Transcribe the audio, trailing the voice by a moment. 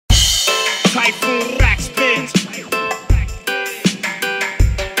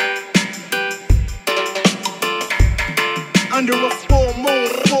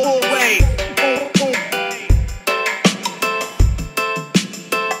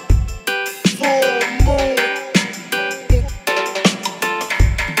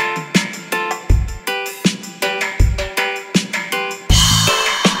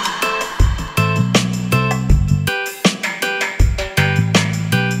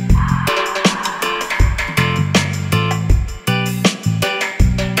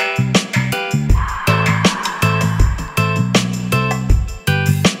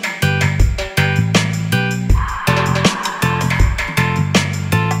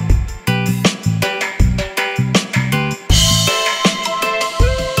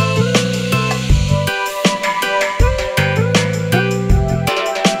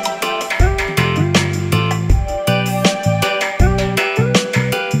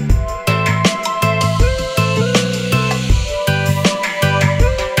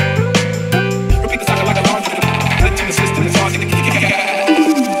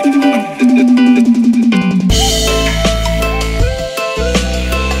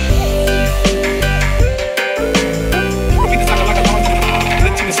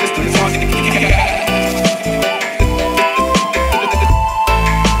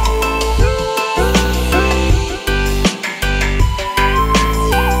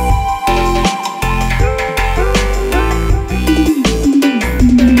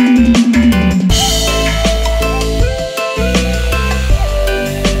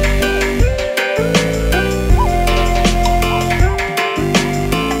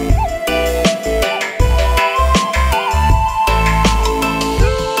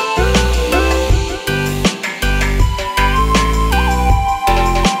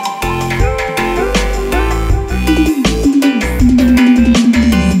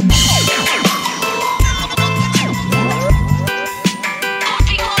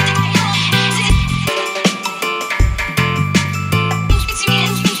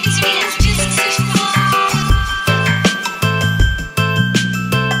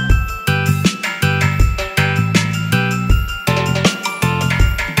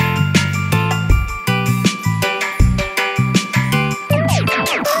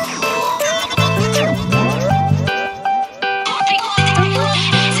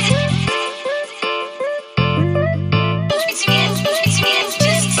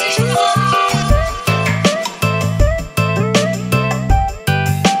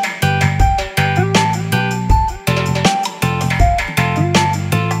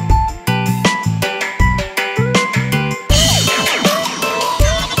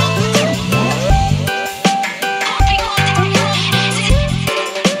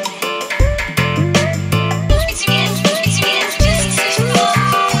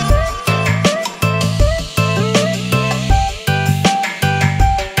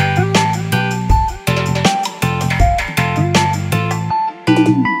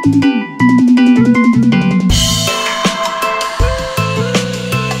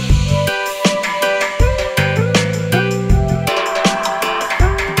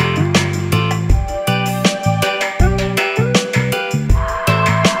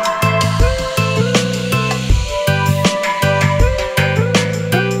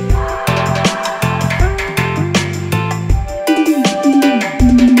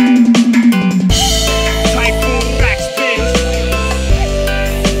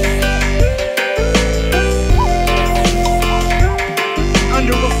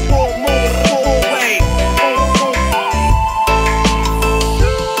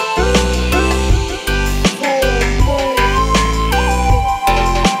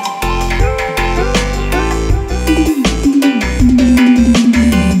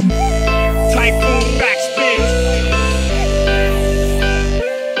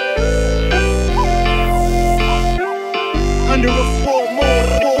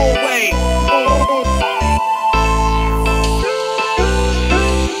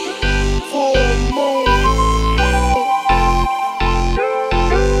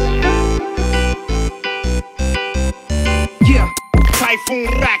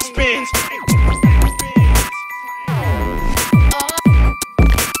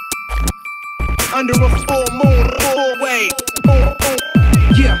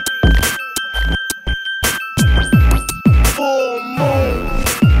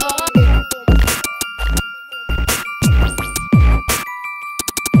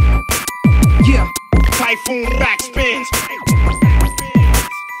typhoon backspins.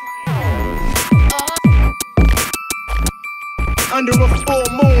 Under a full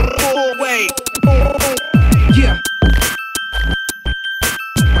moon, full way. Yeah.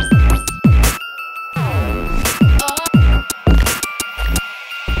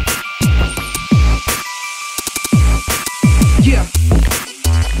 Yeah.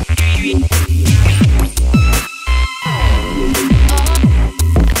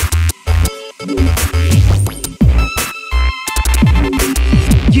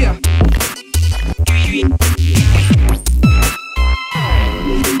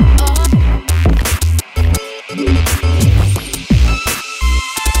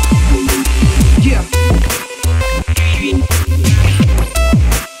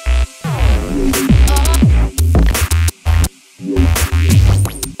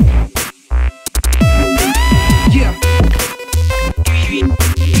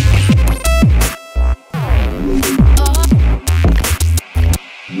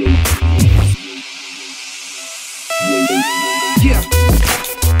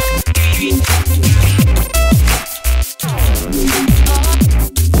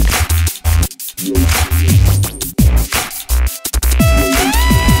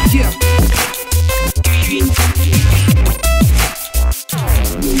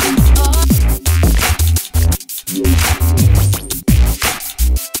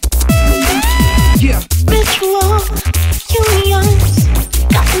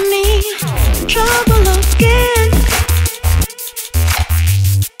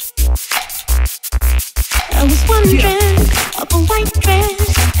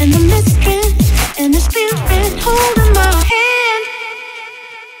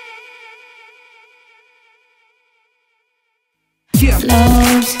 Yeah.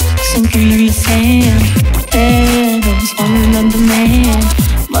 Love's sinking in the sand, petals falling on demand.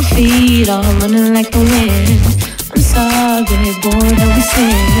 My feet are running like the wind. I'm sorry, boy, that we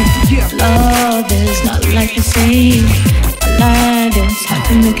sin. Love is not like the sea. A light is hard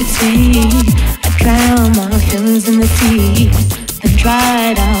to make it see. I drown my feelings in the sea, then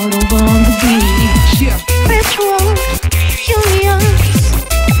dried out over on the beach. Ritual unions,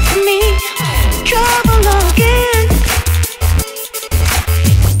 me, trouble again.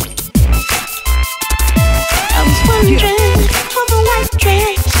 Wondering of the white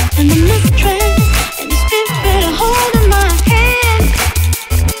dress and the mistress and the spirit holding my hand.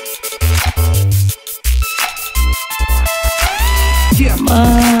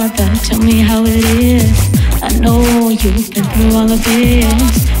 Mother, tell me how it is. I know you've been through all of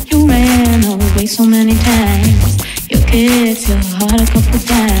this. You ran away so many times. You kissed your heart a couple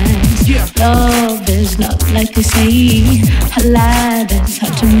times. Love is not like they say. A lie that's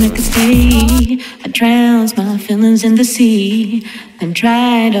hard to make it stay. I drowned my feelings in the sea and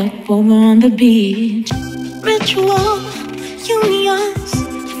dried up over on the beach. Ritual unions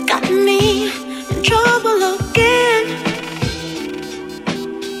have gotten me in trouble again.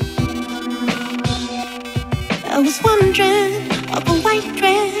 I was wondering of a white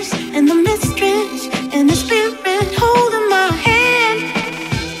dress and the mistress and the spirit holding my hand.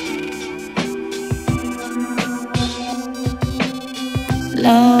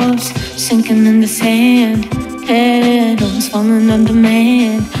 Love's sinking in the sand, petals falling on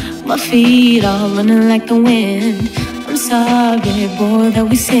demand. My feet are running like the wind. I'm sorry, boy, that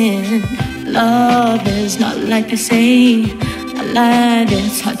we sin. Love is not like they say. A lie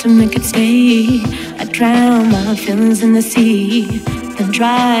that's hard to make it stay. I drown my feelings in the sea, then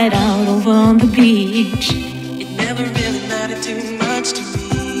dried out over on the beach. It never really mattered too much to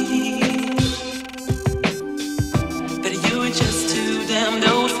me, but you were just too damn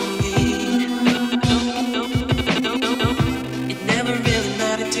old for me. It never really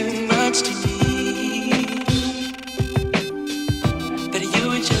mattered too much to me, but you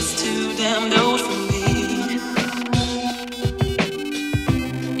were just too damn old for me.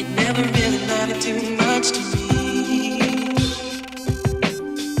 It never really mattered too much to me,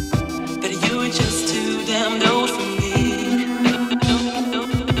 but you were just too damn old for me.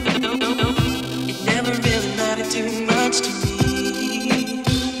 It never really mattered too much to me,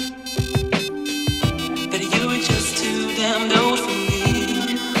 but you were just too damn old for me.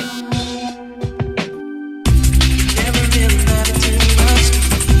 It never really mattered too much to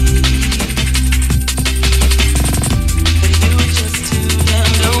me, but you were just too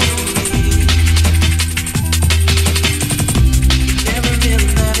damn old for me. It never really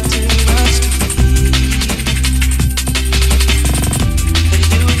mattered too much to me.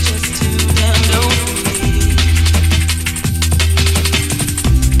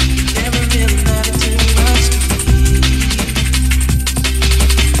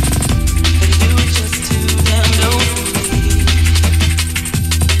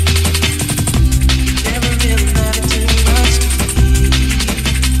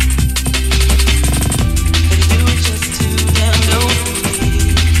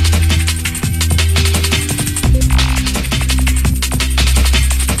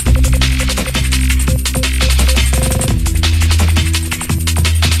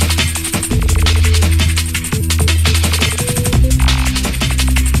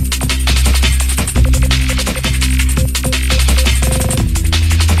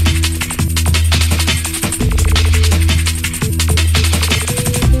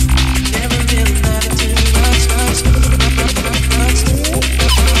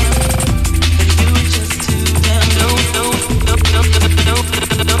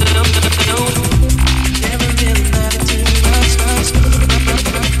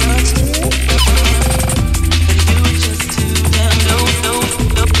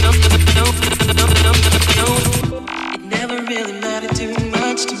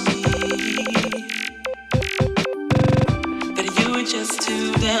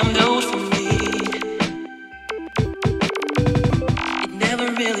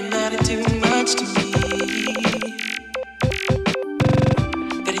 really matter too much to me.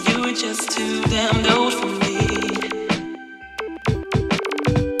 That you were just too damn old for me.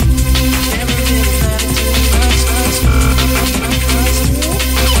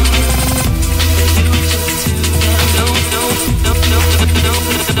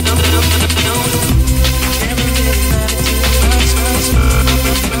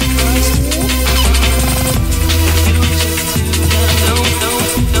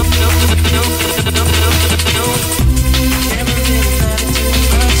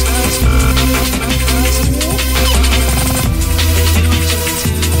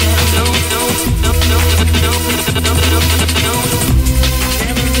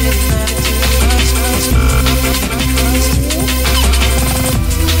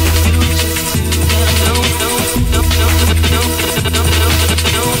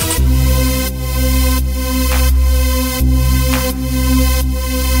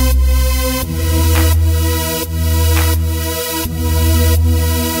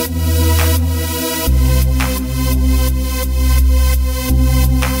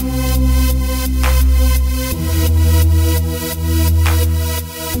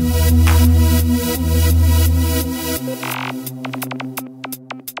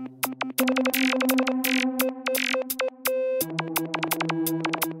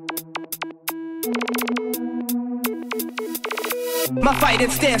 My fighting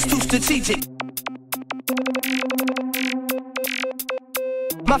stance too strategic.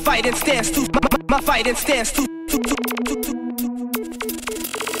 My fighting stance too. My fighting stance too.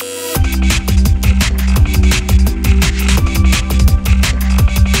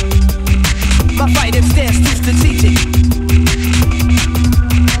 My fighting stance too strategic.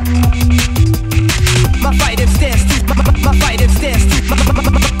 My fighting stance too. My fighting stance too.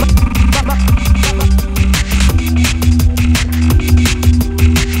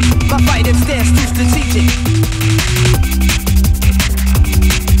 My fighting stance too strategic.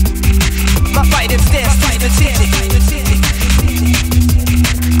 My fighting stance too strategic.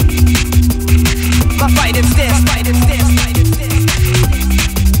 My fighting stance, fighting stance.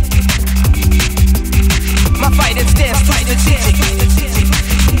 My fighting stance too strategic.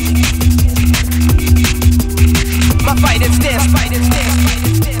 My fighting stance, fighting stance.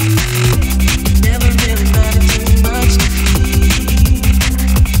 Never really mattered too much to me.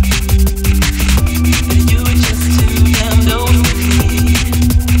 That you were just too damn old for me.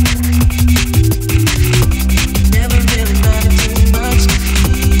 Never really mattered too much to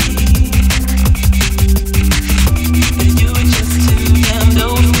me. That you were just too damn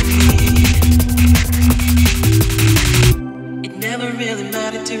old for me. It never really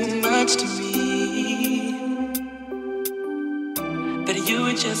mattered too much to me. But you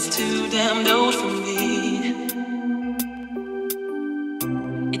were just too damn old for me.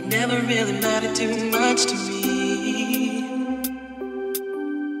 It never really mattered too much to me.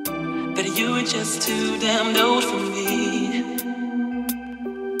 But you were just too damn old for me.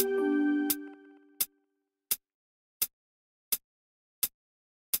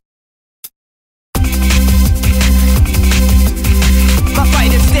 My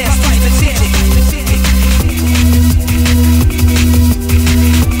fighting stance too strategic.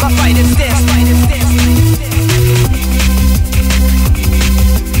 My fighting stance, fighting stance.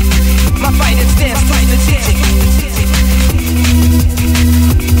 My fighting stance too strategic.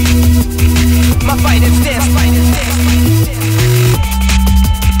 My fighting stance, fighting stance.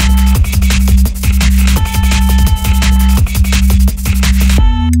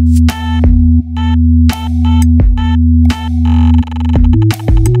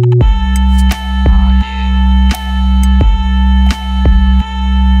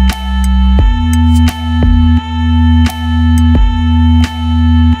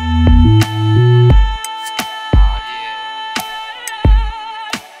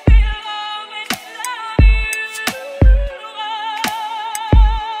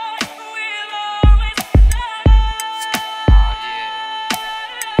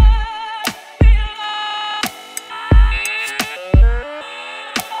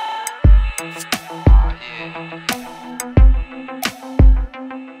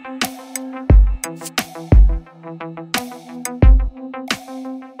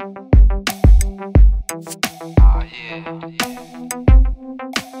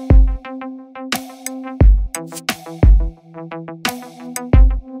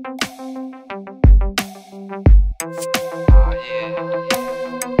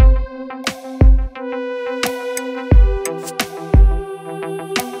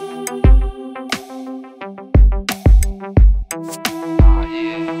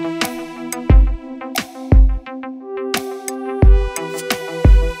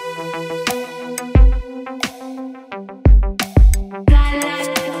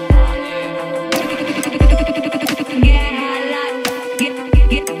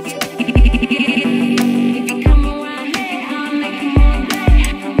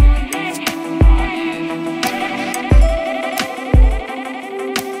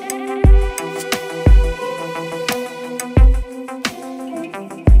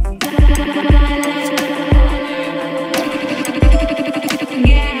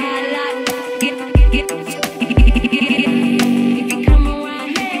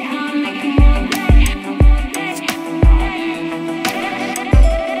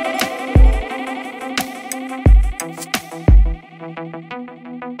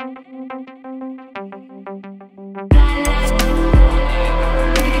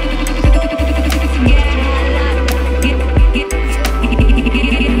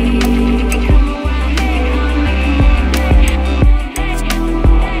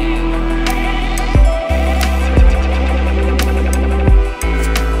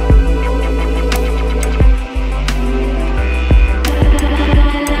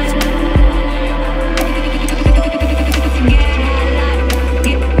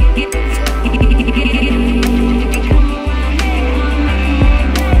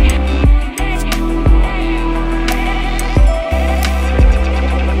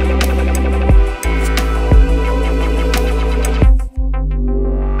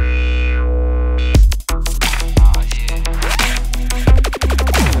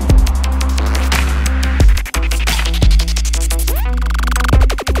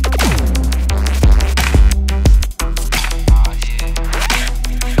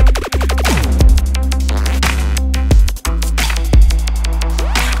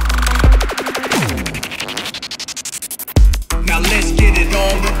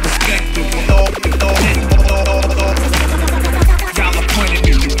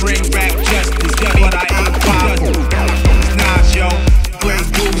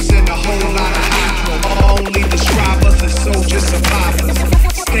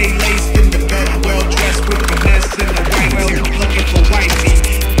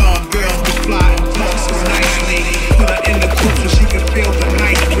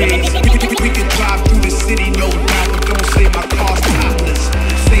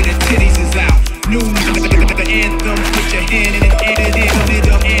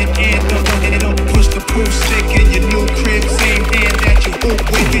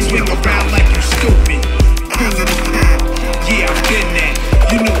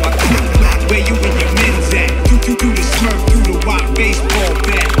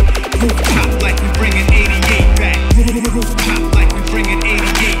 Rooftop like we bringing 88 back. Rooftop like we bringing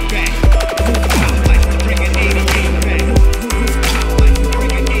 88 back. Rooftop like we bringing 88 back. Rooftop like we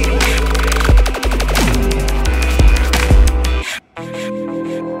bringing 88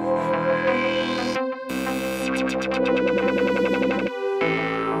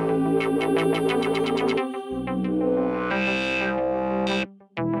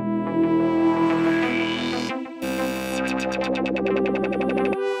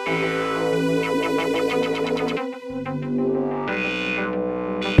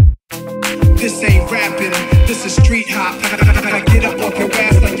 This ain't rapping, this is street hop. I get up off your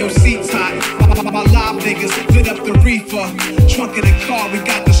ass like your seat's hot. My live niggas lit up the reefer. Trunk in the car, we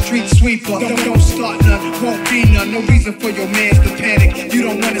got the street sweeper. Don't start none, won't be none. No reason for your mans to panic. You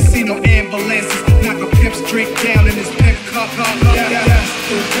don't wanna see no ambulances. Knock a pimp's drink down in his pimp cup. That's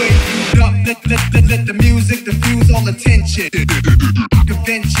the way you up. Let the music diffuse all attention.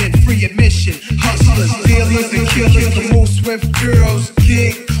 Convention, free admission. Hustlers, dealers, and killers. The most swift girls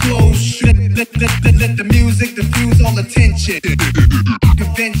get close. Let the music diffuse all attention.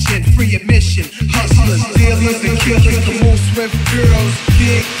 Convention, free admission. Hustlers, dealers, and killers. The most swift girls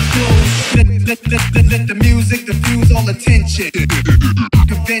get close. Let the music diffuse all attention.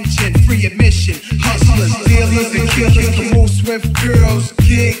 Convention, free admission. Hustlers, dealers, and killers. The most swift girls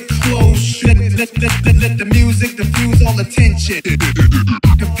get close. Let the music diffuse all attention.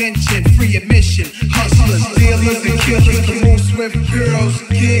 Convention, free admission. Hustlers, dealers, and killers. The most swift girls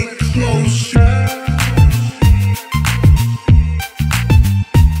get close.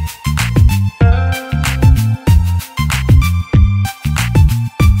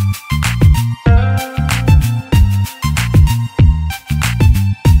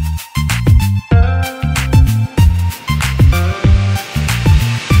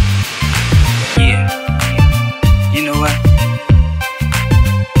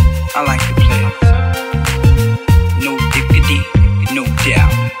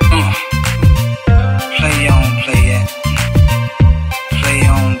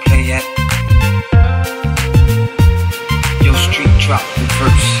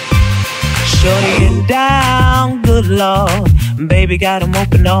 Baby got 'em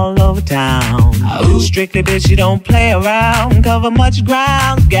open all over town. Strictly bitch, you don't play around. Cover much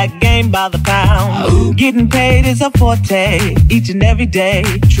ground, got game by the pound. Getting paid is a forte, each and every day.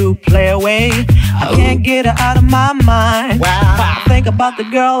 True play away, I can't get her out of my mind. I think about the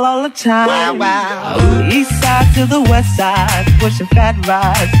girl all the time. East side to the west side, pushing fat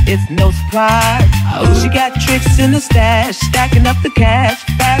rides, it's no surprise. She got tricks in the stash, stacking up the cash,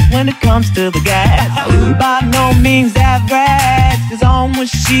 fast when it comes to the gas. By no means average, cause on when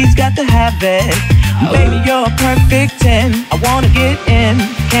she's got to have it. Baby, you're a perfect 10. I wanna get in,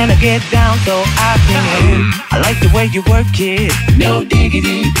 can I get down so I can win? I like the way you work it, no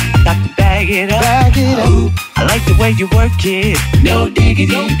diggity. I got to bag it up, bag it up. I like the way you work it, no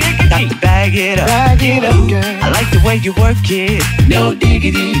diggity. I got to bag it up, bag it up, girl. I like the way you work it, no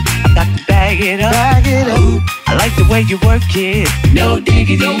diggity. I got to bag it up, bag it up. I like the way you work it, no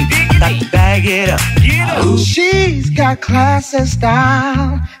diggity. I got to bag it up. She's got class and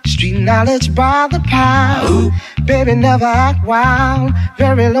style, street knowledge by the pound. Baby never act wild,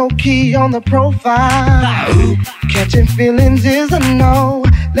 very low key on the profile. Catching feelings is a no,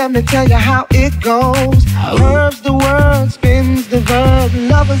 let me tell you how it goes. Curves the word, spins the verb,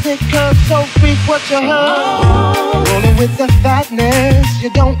 lovers it curves, so freak what you heard. Rolling with the fatness, you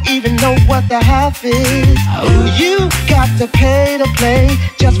don't even know what the half is. You got to pay to play,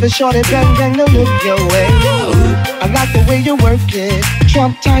 just for shorty bang bang to look your way. I like the way you work it,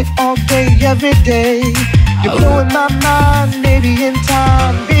 trump tight all day, every day. You're blowing my mind, maybe in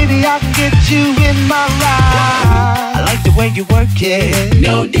time, baby I can get you in my ride. I like the way you work it,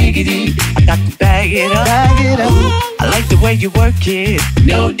 no diggity. I got to bag it up, bag it up. I like the way you work it,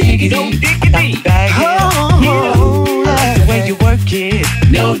 no diggity. I got to bag it up, I like the way you work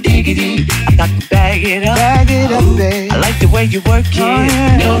it, no diggity. I got to bag it up, babe. I like the way you work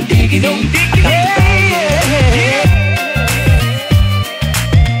it, no diggity. I got to bag it up.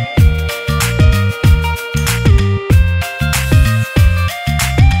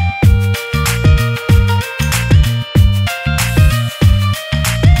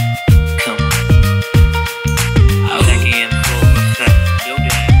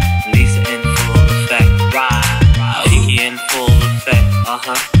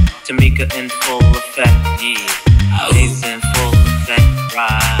 Tamika in full effect, yeah. Ace in full effect,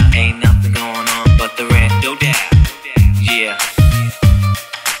 right. Ain't nothing going on but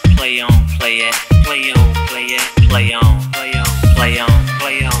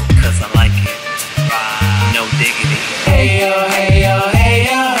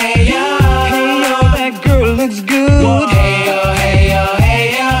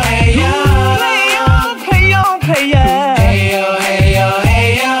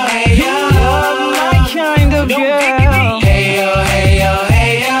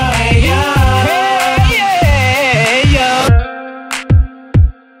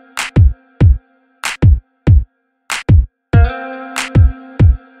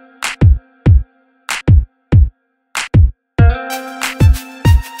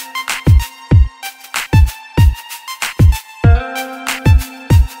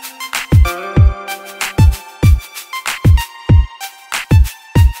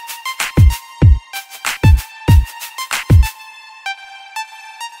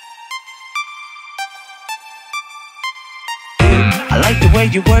like the way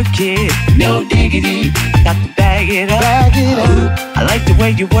you work it. No diggity. Got to bag it up. Bag it up. I like the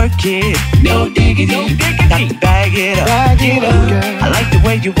way you work it. No diggity. Got to bag it up. Bag it up, girl. I like the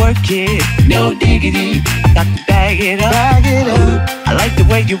way you work it. No diggity. Got to bag it up. Bag it up. I like the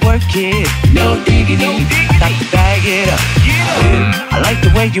way you work it. No diggity. Got to bag it up. I like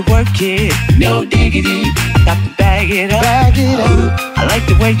the way you work it. No diggity. Got to bag it up. Bag it up. I like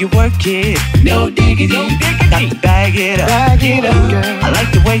the way you work it. No diggity. Got to bag it up. Bag it up, girl. I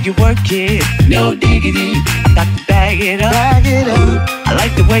like the way you work it. No diggity. Got to bag it up. Bag it up. I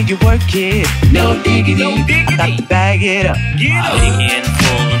like the way you work it. No diggity. Got to bag it up. Tamika in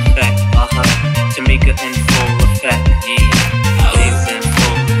full effect. Tamika in full effect. Yeah. Legs in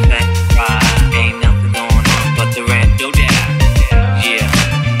full effect. Right. Ain't nothing going on but the rent. Do that. Yeah.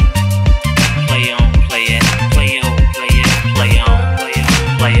 Play on, play it. Play on, play it. Play on, play it.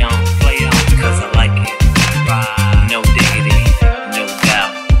 Play on, play on. Cause I like it. Right. No diggity. No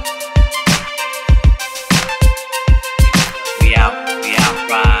doubt. We out,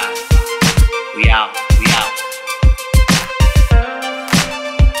 right. We out, we out.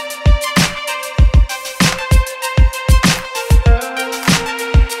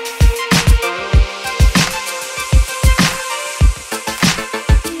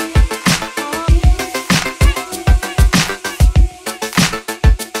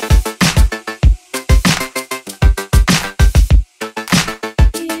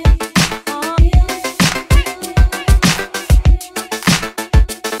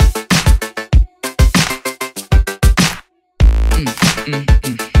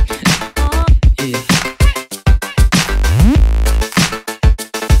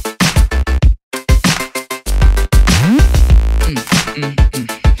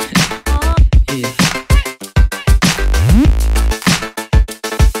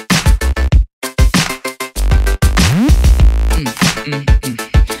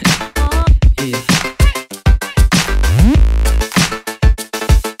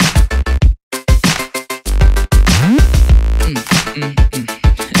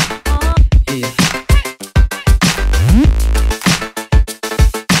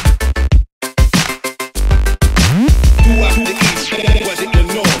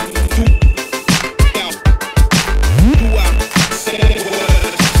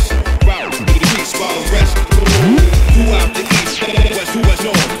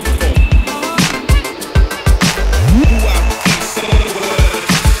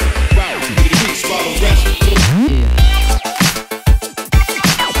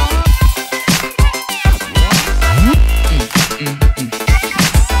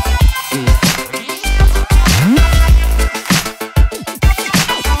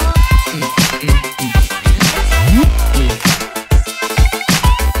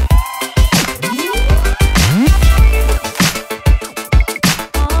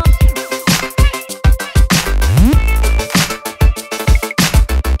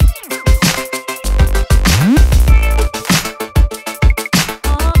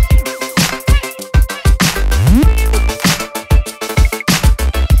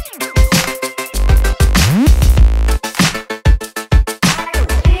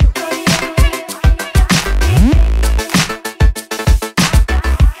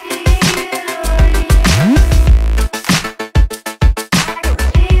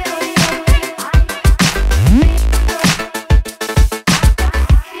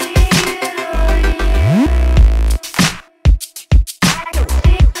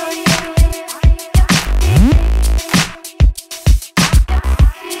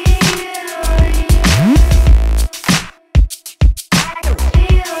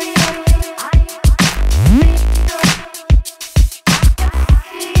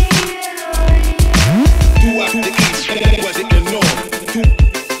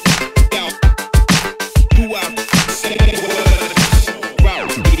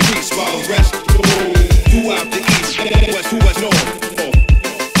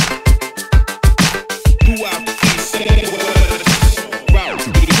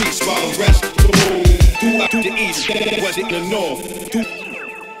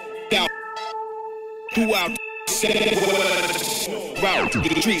 Route to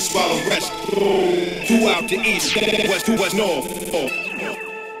the streets, follow rest. Throughout the east, west to west north.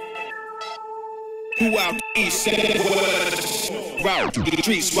 Throughout the east, west. Route to the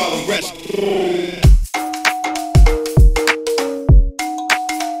streets, follow rest.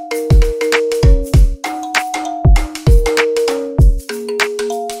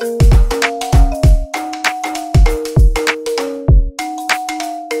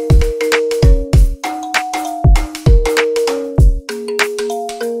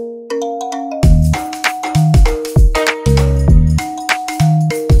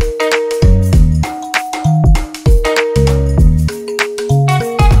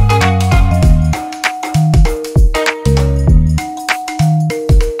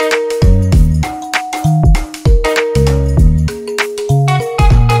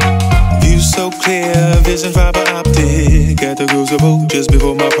 flashing fiber optic at the crucible just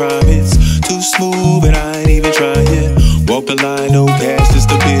before my prime hits. Too smooth and I ain't even trying yet. Walk the line, no cash, just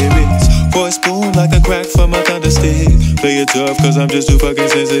appearance. Voice boom like a crack from a thunder stick. Play it tough cause I'm just too fucking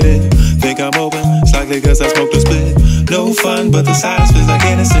sensitive. Think I'm open, it's likely cause I smoked a split. No fun, but the silence feels like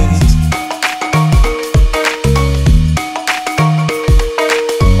innocence.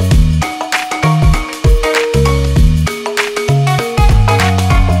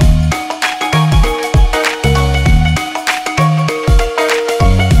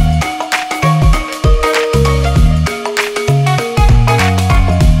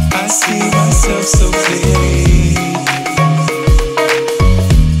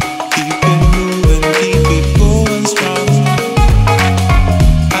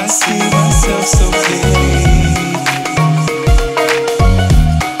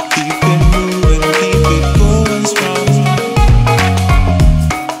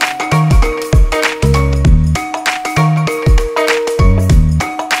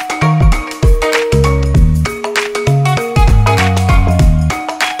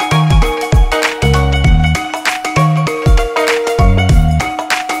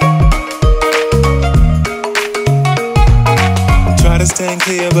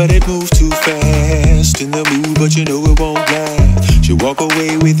 But it moves too fast. In the mood, but you know it won't last. You walk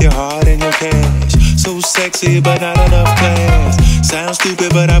away with your heart and your cash. So sexy, but not enough class. Sounds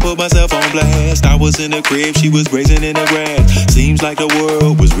stupid, but I put myself on blast. I was in the crib, she was grazing in the grass. Seems like the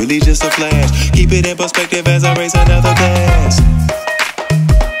world was really just a flash. Keep it in perspective as I raise another glass.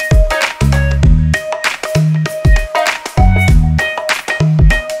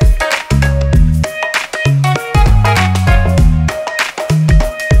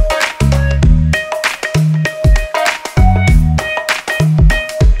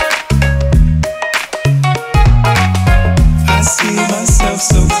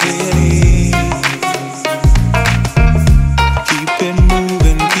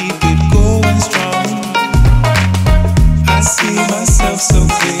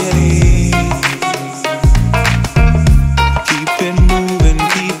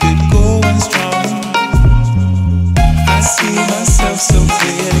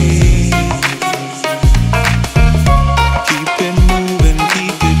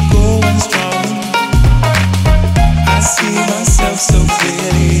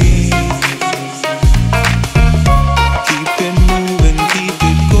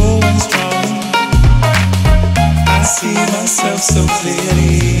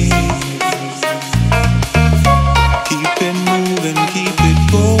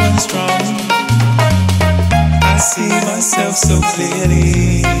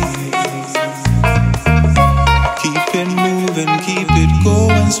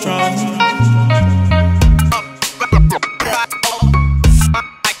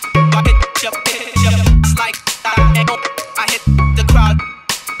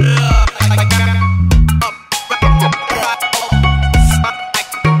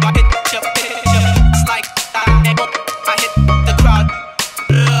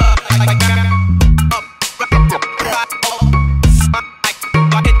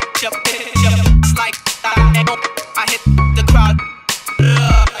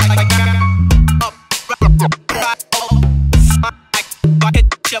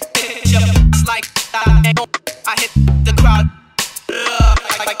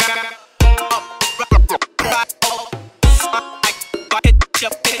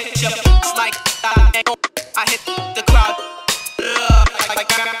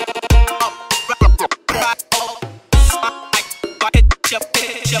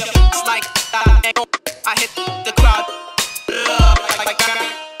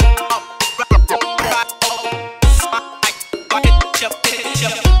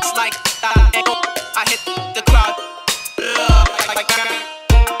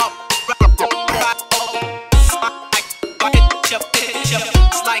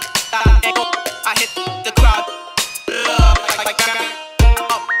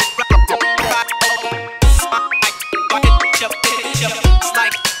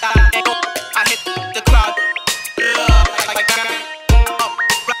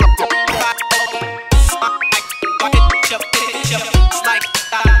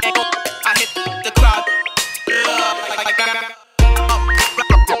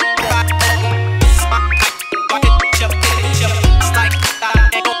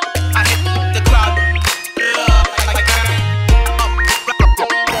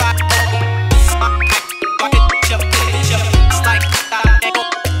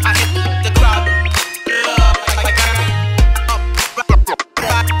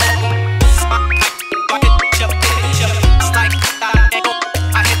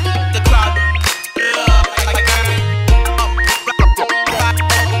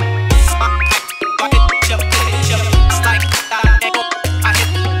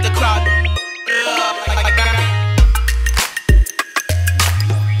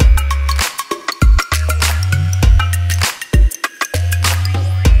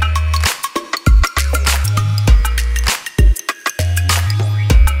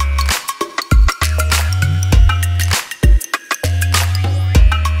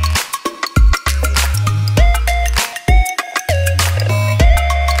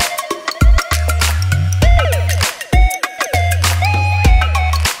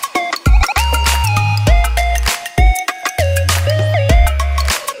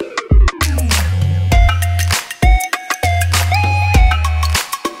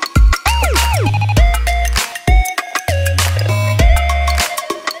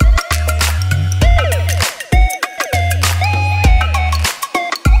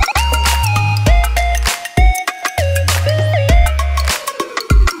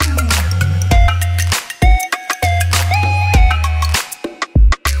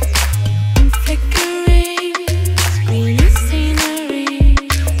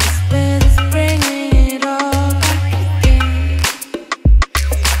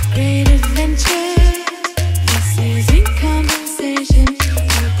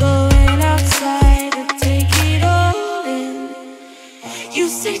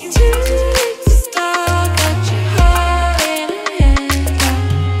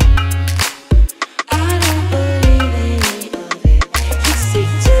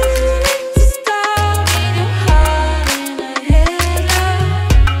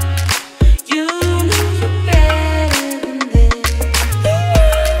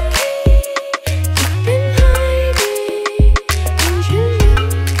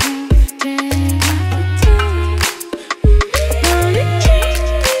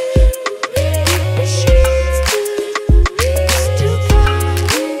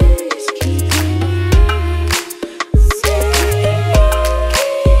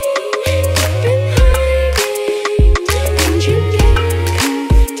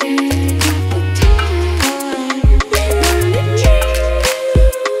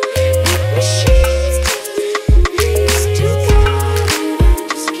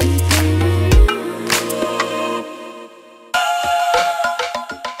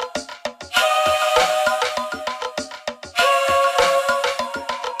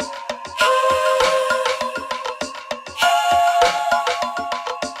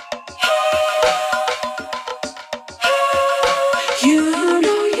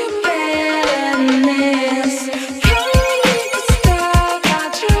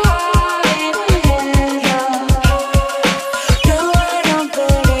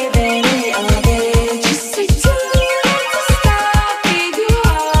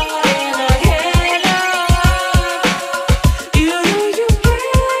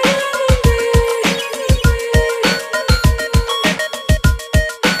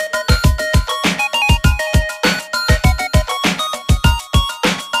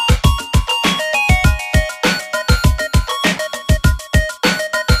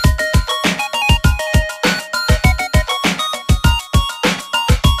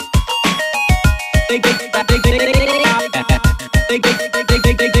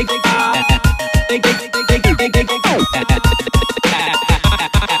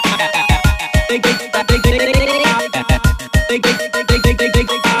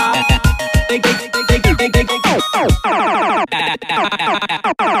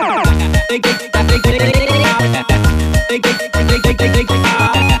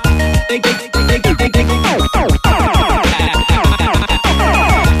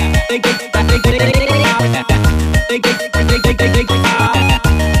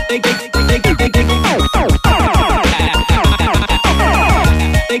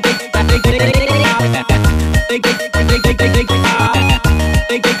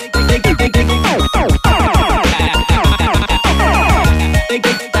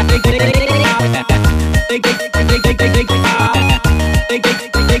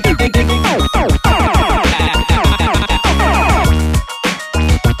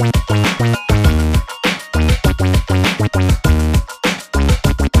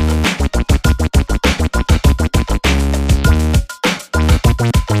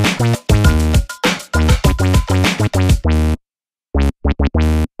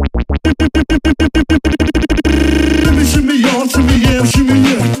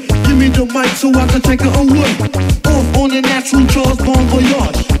 So I can take her away. Off on the natural Charles Bon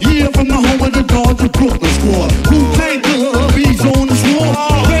Voyage. Yeah, from the home of the Dodge of Brooklyn squad. Who tank the bees on the swarm.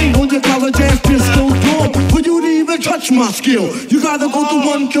 Rain on your college ass disco dorm. For you to even touch my skill, you gotta go to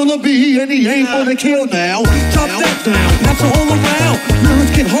one killer bee, and he ain't for the kill now. Chop that down, pass it all around.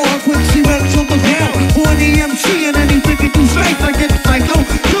 Lyrics get hard, quick, she went to the ground. For an EMC and any 52 straight, I get psycho.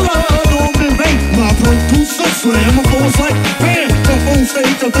 Killer, Norman Bates. My producer slam, my voice like bam. Up on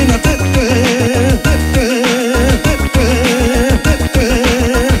stage, up in a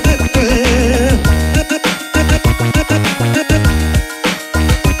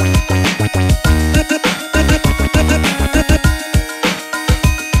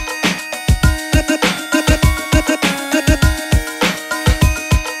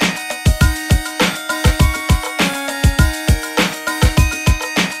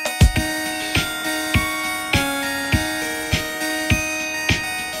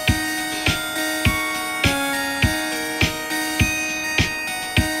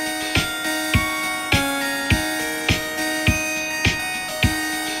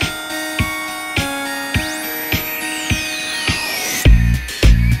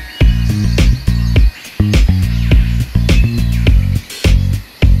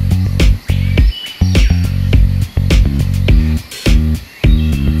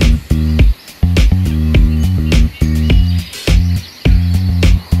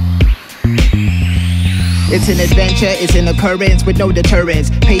It's an adventure, it's an occurrence with no deterrence.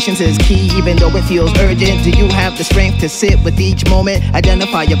 Patience is key, even though it feels urgent. Do you have the strength to sit with each moment?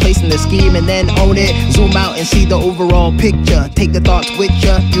 Identify your place in the scheme and then own it. Zoom out and see the overall picture. Take the thoughts with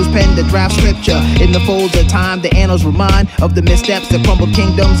ya. Use pen to draft scripture. In the folds of time, the annals remind of the missteps that crumbled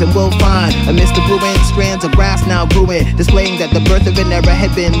kingdoms, and we'll find amidst the ruined strands of grass now growing, displaying that the birth of an era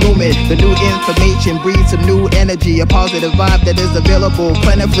had been looming. The new information breeds some new energy, a positive vibe that is available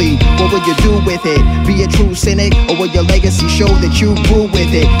plentifully. What would you do with it? Be a true cynic, or will your legacy show that you grew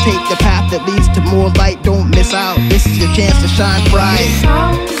with it? Take the path that leads to more light, don't miss out. This is your chance to shine bright.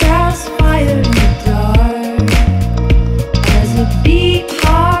 Sounds as fire in the dark, as a beat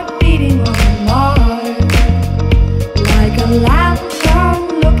heart beating on the mark, like a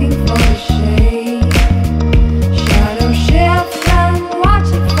lantern looking for a shade. Shadow shift and watch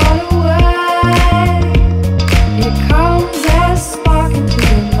it fall away. It comes as spark into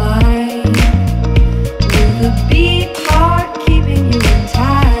the mind, with a beat heart keeping you in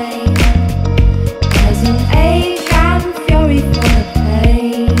time, as an ache and fury for the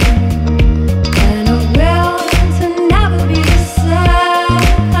pain, and a will to never be the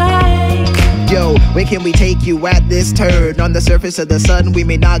same. Yo, where can we take you at this turn? On the surface of the sun, we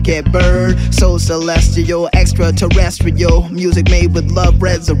may not get burned. So celestial, extraterrestrial, music made with love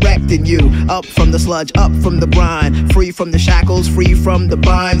resurrecting you. Up from the sludge, up from the grind, free from the shackles, free from the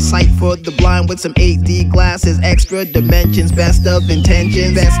bind. Sight for the blind with some 8D glasses, extra dimensions, best of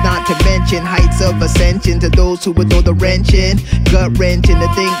intentions. Best not to mention heights of ascension to those who would throw the wrench in. Gut wrenching to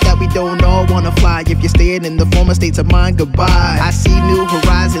think that we don't all wanna fly. If you're staying in the former states of mind, goodbye. I see new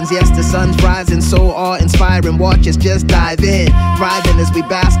horizons, yes, the sun's rising, so awe-inspiring. Watch us just dive in, thriving as we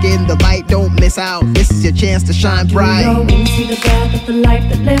bask in the light. Don't miss out, this is your chance to shine bright. You know, when you see the breath of the life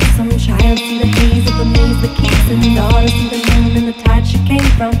that lives, some child see the haze of the maze that keeps, and daughter see the moon and the tide she came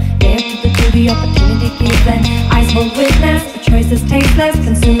from. There to the duty, opportunity given. Eyes will witness, the choice is tasteless,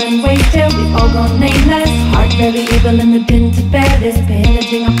 consume and waste till we've all gone nameless. Heart very evil in the din to bear this,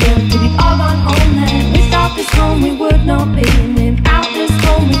 pillaging our field till we've all gone homeless. We start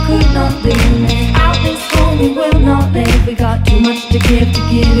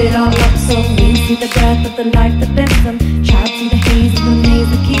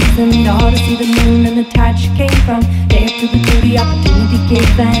days that keeps them. The hard to see the moon and the tide she came from. Day up to the duty, opportunity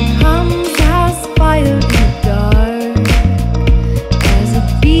gave and comes as fire in the dark. As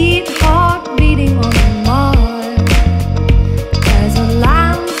a beat, heart beating on the mark. As a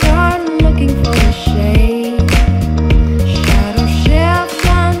lantern looking for a shade. Shadow shift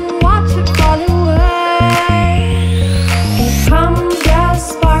and watch it fall away. It comes as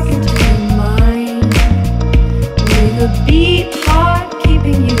spark into your mind. With a beat, heart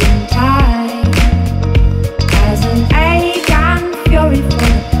keeping you in time. As an ache and fury for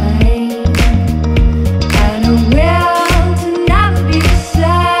the pain. And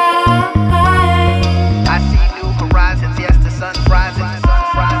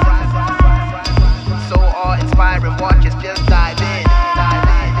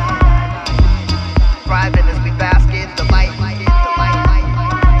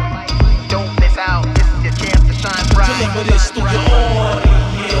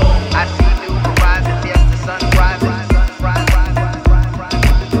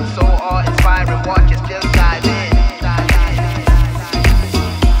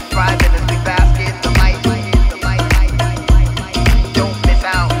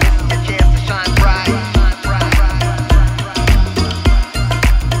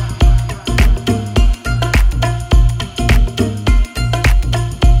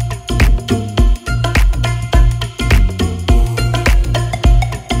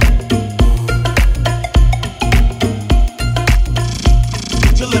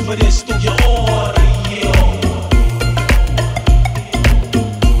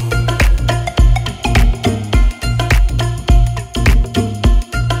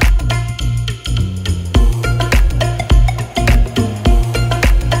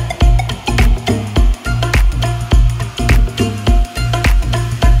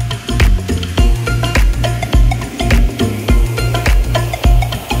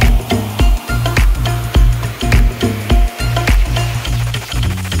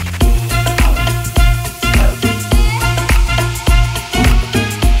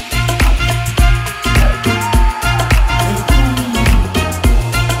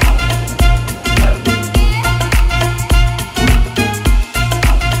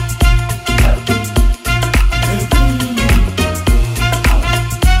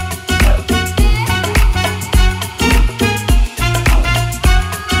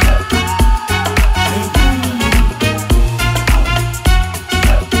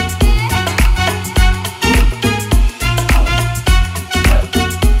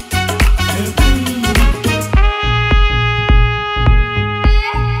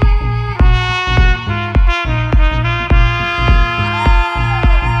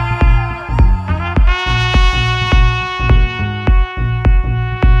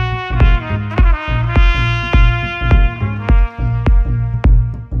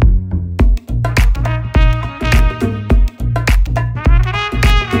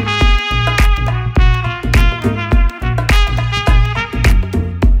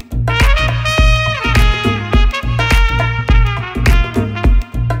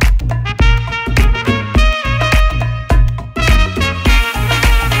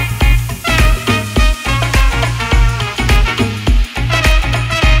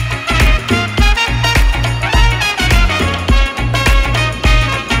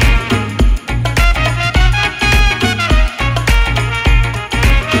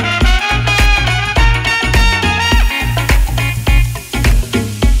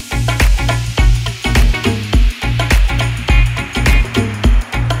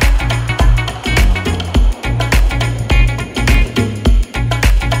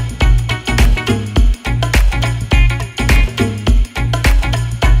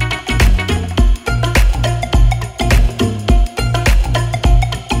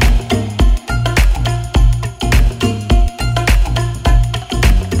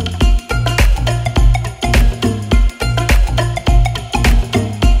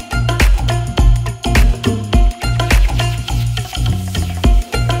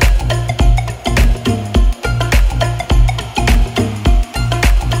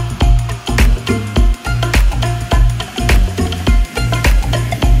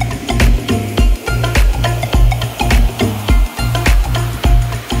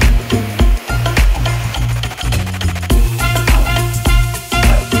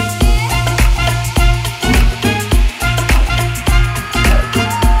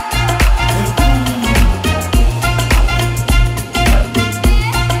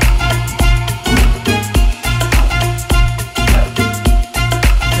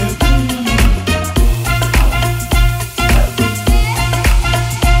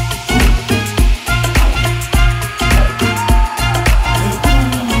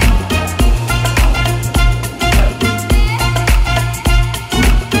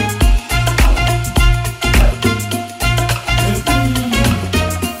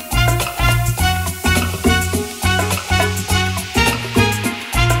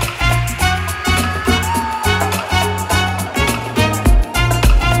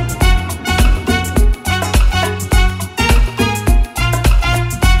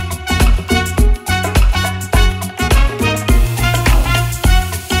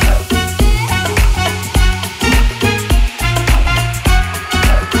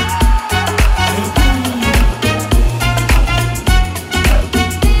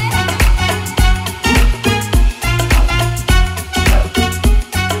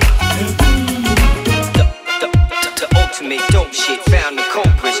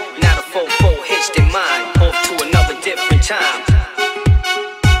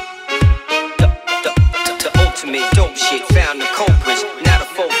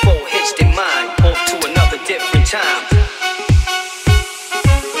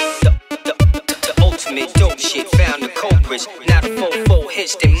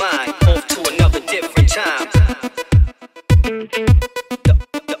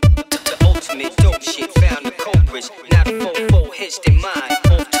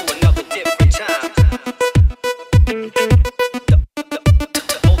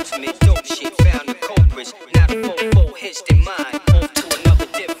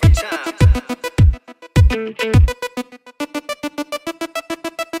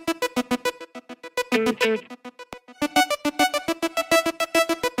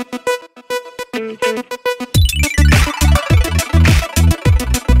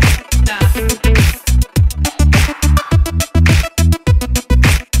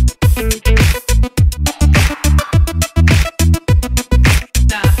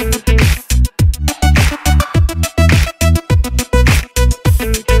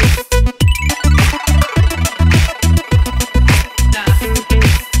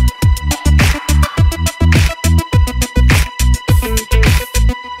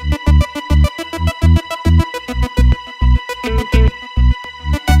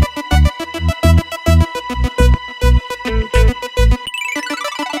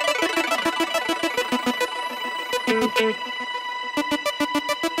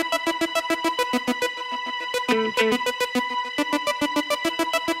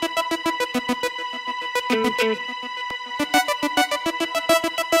A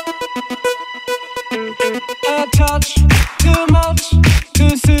touch, too much,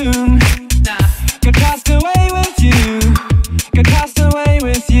 too soon. Could cast away with you. Could cast away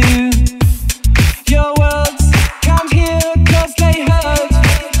with you. Your words can't hear 'cause they hurt.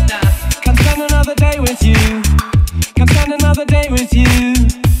 Can't spend another day with you. Can't spend another day with you.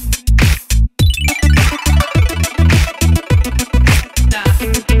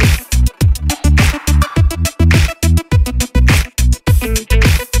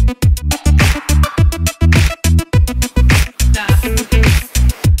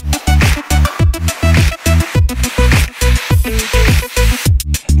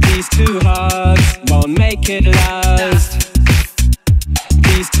 These two hearts won't make it last.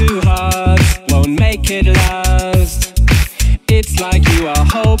 These two hearts won't make it last. It's like you are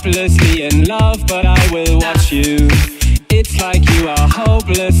hopelessly in love, but I will watch you. It's like you are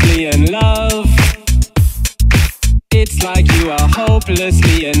hopelessly in love. It's like you are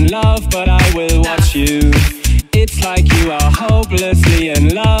hopelessly in love, but I will watch you. It's like you are hopelessly in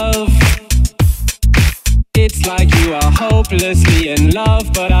love. It's like you are hopelessly in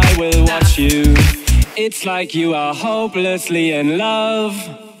love, but I will watch you. It's like you are hopelessly in love.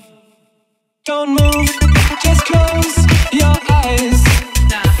 Don't move, just close your eyes.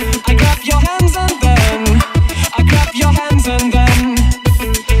 I grab your hands and then I grab your hands and then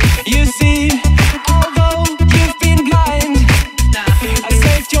you see, although you've been blind, I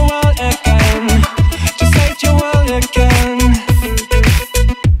saved your world again. Just saved your world again.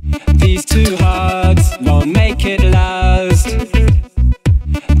 These two hearts won't make it last.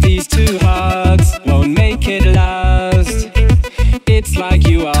 These two hearts won't make it last. It's like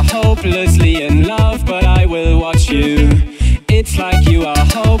you are hopelessly in love, but I will watch you. It's like you are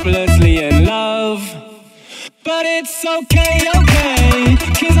hopelessly in love. But it's okay, okay,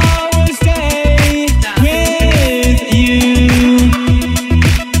 'cause I will stay with you.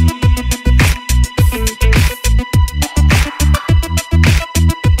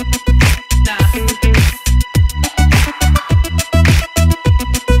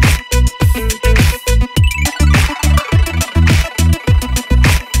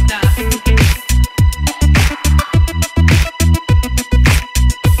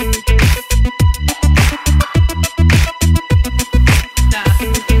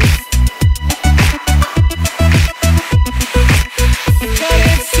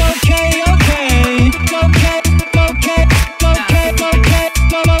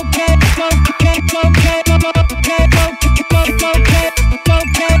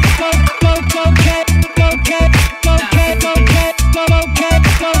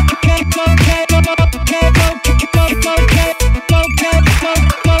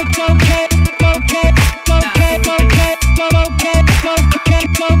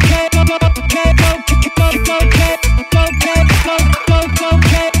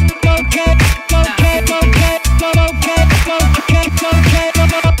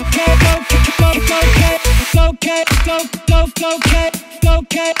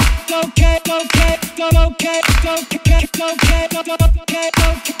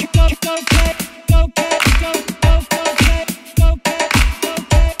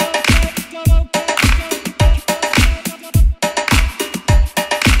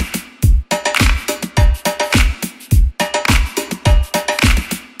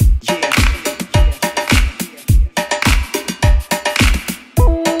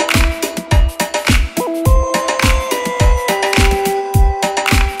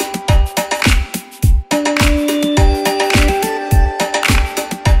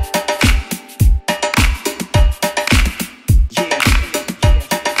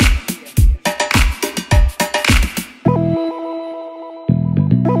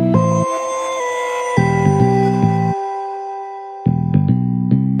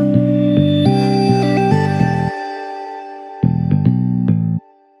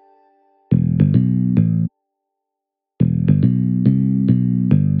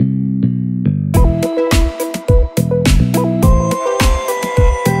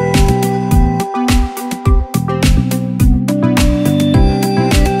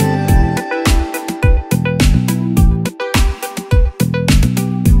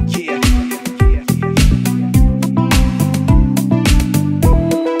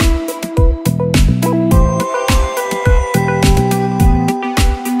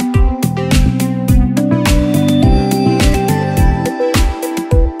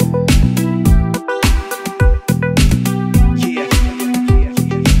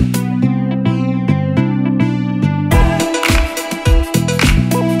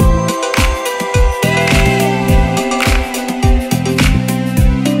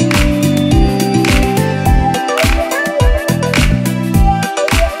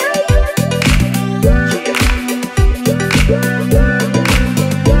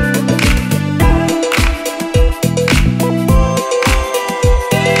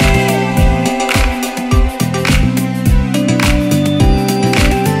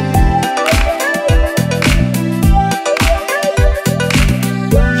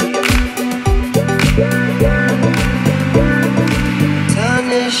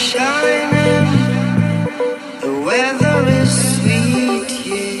 shining, the weather is sweet,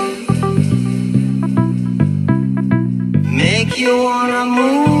 yeah. Make you wanna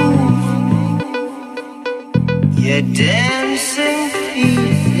move, you're dancing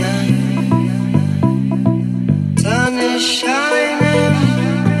feet now. Sun is shining,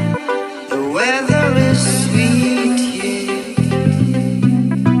 the weather is sweet, yeah.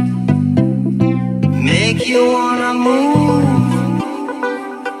 Make you wanna move,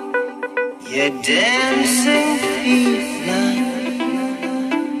 you're dancing feet now.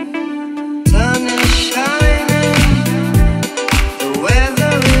 Sun is shining, the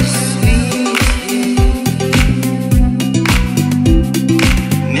weather is sweet, yeah.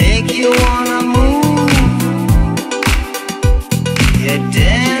 Make you wanna move, you're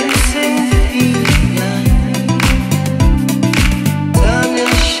dancing feet now. Sun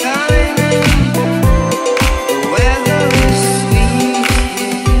is shining, the weather is sweet,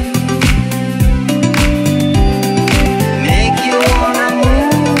 yeah. Make you wanna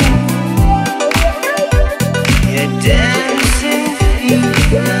move, you're dancing feet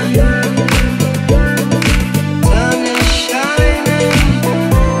now. Sun is shining,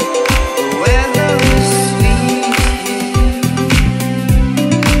 the weather is sweet, yeah.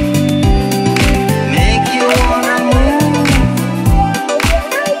 Make you wanna move,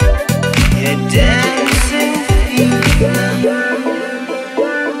 you're dancing feet now.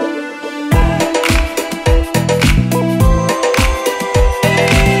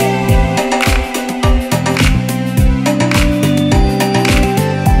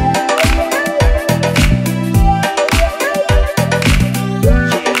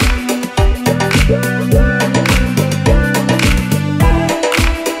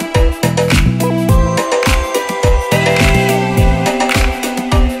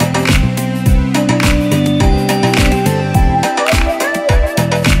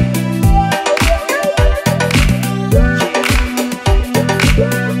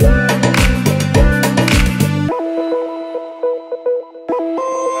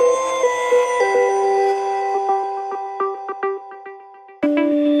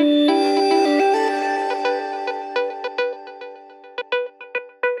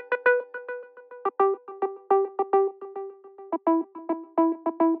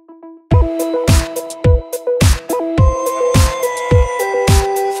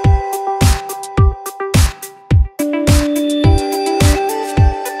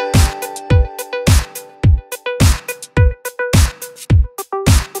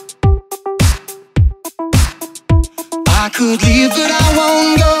 I could leave, but I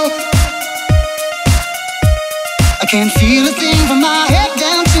won't go. I can't feel a thing from my head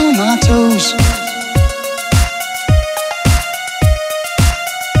down to my toes.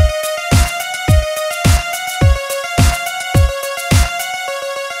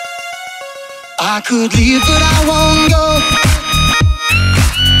 I could leave, but I won't go.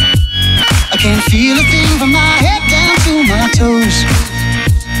 I can't feel a thing from my head down to my toes.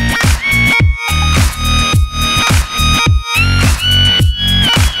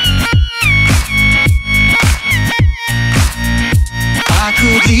 I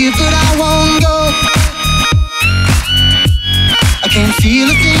could leave, but I won't go. I can't feel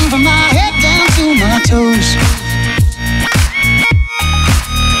a thing from my head down to my toes.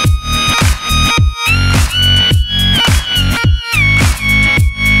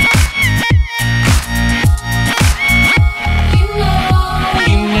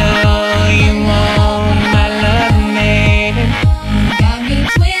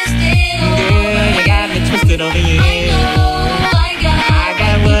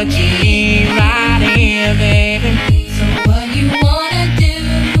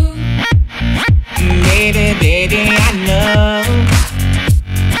 Baby, I know.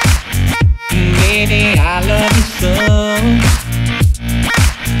 Baby, I love you so.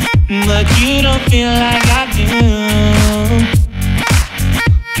 But you don't feel like I do.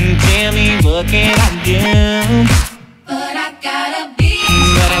 Tell me, what can I do? But I gotta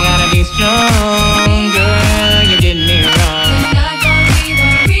be strong, girl, you did me wrong. I thought we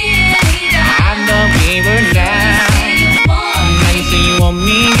were really down. I thought we were down. Now you say you want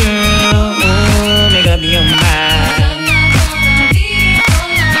me, girl. Ooh, make up your mind.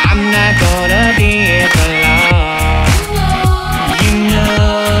 I'm not gonna be here for long. You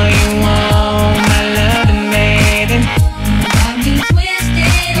know you want my loving, baby. Got me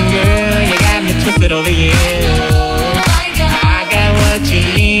twisted. Girl, you got me twisted.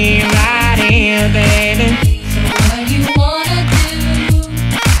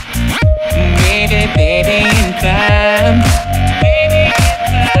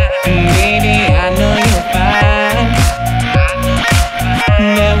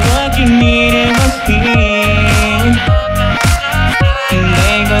 you needed was here.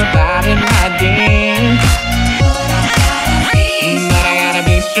 Think about it, my dear. But I gotta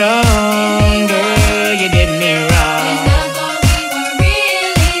be strong, girl. You did me wrong.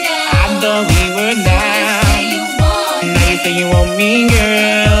 I thought we were down. Now you say you want me,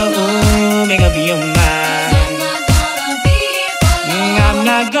 girl. Ooh, make up your mind. I'm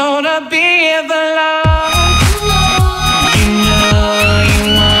not gonna be here for long.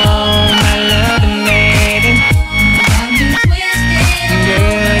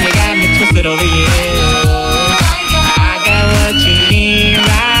 Over you, I got what you need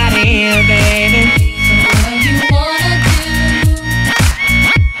right here, baby. So what you wanna do?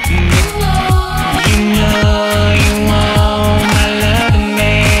 You know you want my loving,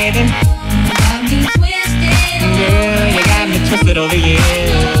 baby. Got me twisted, girl, you got me twisted over you.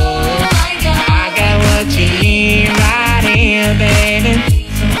 I got what you need right here, baby.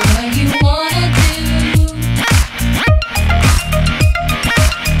 So what you wanna do?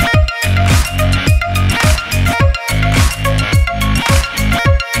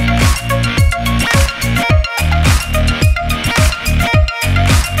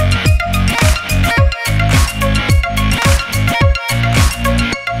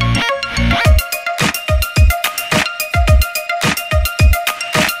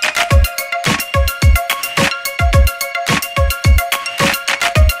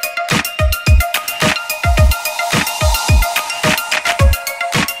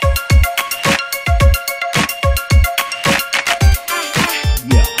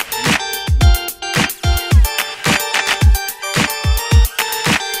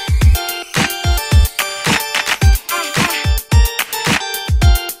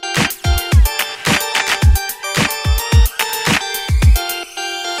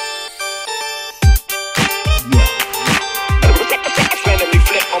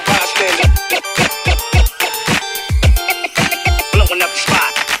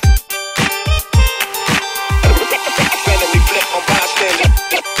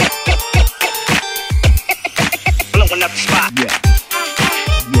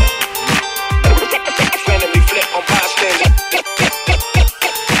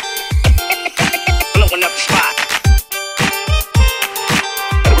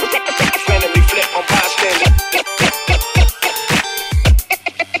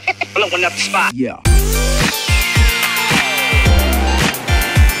 Yeah.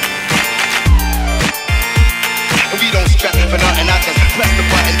 We don't stress for nothing, I just press the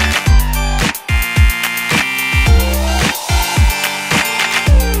button.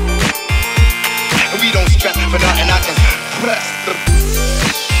 We don't stress for nothing, I just press the button.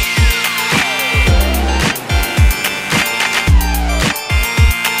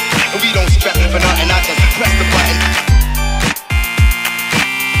 We don't stress for nothing, I just press the button.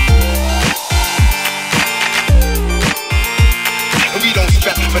 We don't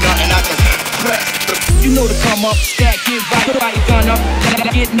stress for nothing, I just press the button. You know to come up, stack, get right, gun up.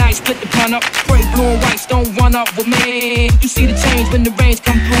 Get nice, split the pun up. Pray blue and whites, don't run up with me. You see the change when the rains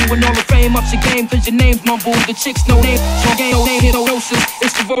come through. When all the fame ups your game, cause your name's mumbled. The chicks no name, so game, no name, no doses.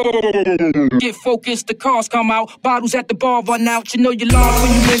 It's the get focused, the cars come out. Bottles at the bar run out. You know you lost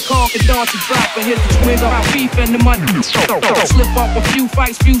when you win call, the dogs to drop. And here's the twins out, beef and the money. Slip up a few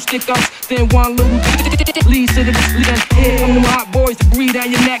fights, few stick ups. Then one little leads to the lead. Here come them hot boys to breathe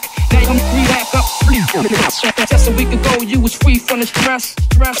down your neck. Now you come free back up, please. Just a week ago, you was free from the stress.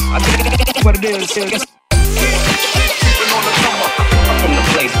 I think what it is. Keeping on the come up. I'm from the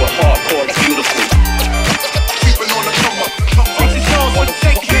place where hardcore is beautiful. Keeping on the come up. Wanna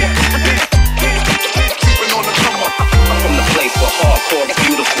take it. Keeping on the come up. I'm from the place where hardcore is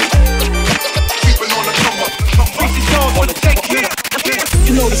beautiful. Keeping on the come up. Wanna take it.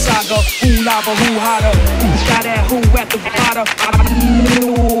 You know the saga, who lava, who hotter, who shot at who at the bottom.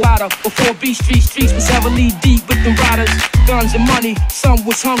 Before B streets was heavily deep with the riders. Guns and money, some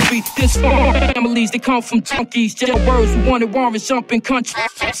was hungry. This families, they come from junkies. Jail words who wanted warrants, jumping country.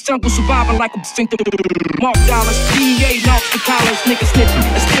 Jungle surviving like a finger. Mark dollars, DEA knocks the collars. Nigga snitching,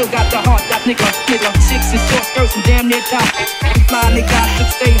 and still got the heart, that nigga. Six and short skirts and damn near top. Fly nigga, I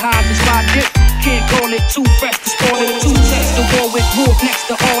stay high, just ride dip. Can't call it too fresh to spoil it. Too sex to war with wolf next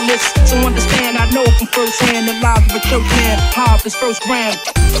to all this. So understand, I know from first hand the lives of a church man. Hive this first gram.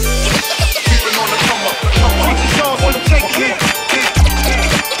 Keeping on the come up. Wanna take it.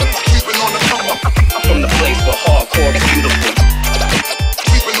 Keeping on the come up. I'm from the place where hardcore is beautiful.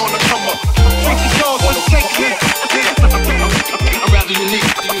 Keeping on the come up. Wanna take it. I'm rather unique.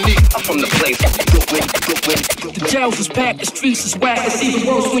 I'm from the place Brooklyn. The jails is packed, the streets is whack. It's even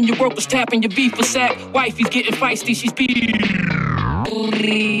worse when your workers tapping your beef for sack. Wifey's getting feisty, she's beat.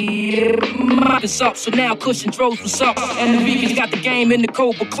 It's up, so now Cushion throws what's up. And the vegans got the game in the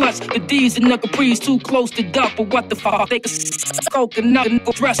Cobra clutch. The D's and the Capri's too close to duck. But what the fuck? They can coconut and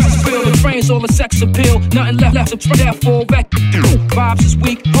dress is real. The brain's all a sex appeal. Nothing left to therefore record. Vibes is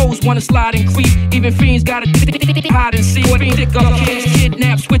weak, hoes wanna slide and creep. Even fiends gotta hide and see. What pick up kids,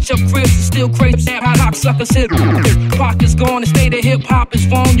 kidnap, switch up cribs, and still crazy. Hot suckers hit. Pockets gone, the state of hip hop is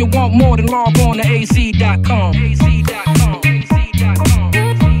phone. You want more than log on to az.com. az.com.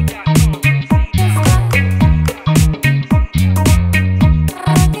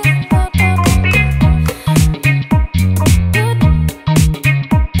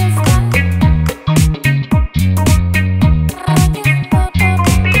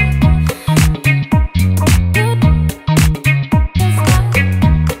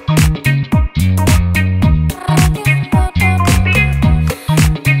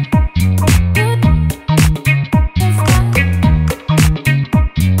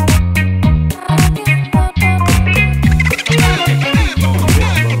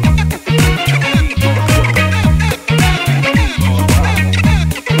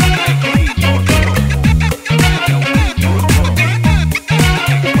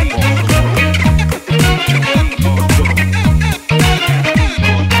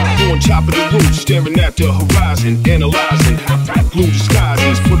 Staring at the horizon, analyzing blue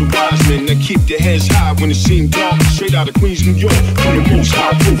disguises for the wise men that keep their heads high when it seems dark. Straight out of Queens, New York, from the most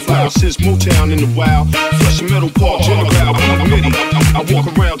high profile since Motown in the wild. Flush and Metal Park, General, Committee. I walk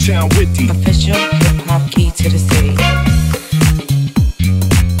around town with the official hip hop key to the city.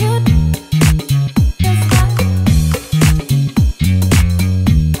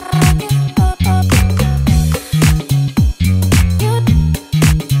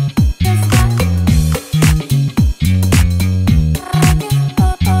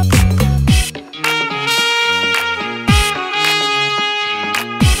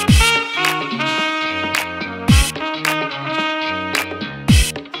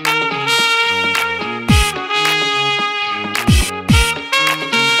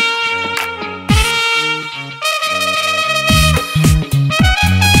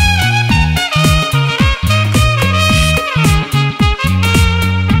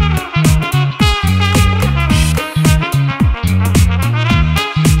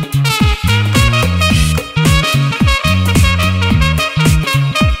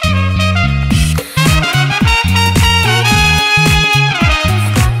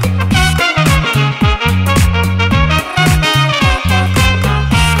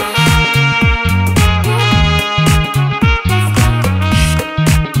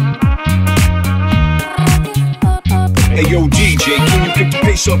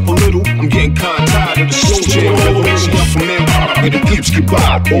 Up a little, I'm getting kinda tired of the slow jam. Elevation up from man, and the peeps get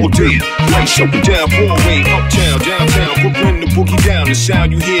by all day. Lights up and down, Broadway, uptown, downtown, Brooklyn, the boogie down. The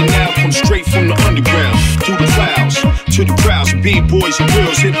sound you hear now comes straight from the underground. Through the clouds, to the crowds of B-boys and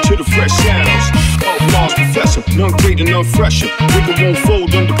girls hip to the fresh sounds. Outlaws, professor, none greater, none fresher. Nigga won't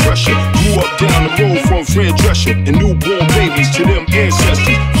fold under pressure. Grew up down the road from Fran Drescher and newborn babies to them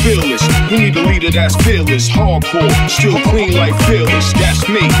ancestors. Fearless, we need a leader that's fearless. Hardcore, still clean like fearless. That's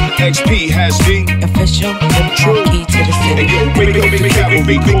me, XP has the official hip hop key to the city. And yo, wake up, big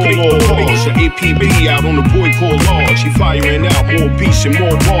cavalry, call all cars. The APB out on the boy called Large. He firing out more beats and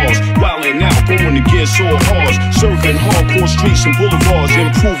more bars. Wilding out, going against all hard. Serving hardcore streets and boulevards.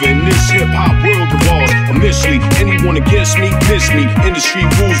 Improving this hip hop world of ours. Immensely, anyone against me, miss me. Industry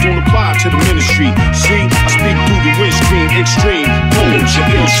rules don't apply to the ministry. See, I speak through the windscreen, extreme. Boom, your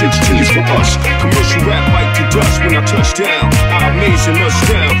L16's for us. Commercial rap like the dust when I touch down. I'm amazing us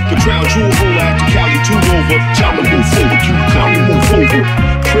down. The crown jewel roller at the Cali 2 over. Time to move forward, you Cali move over.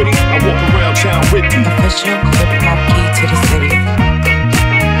 Pretty, I walk around town with the official hip hop key to the city.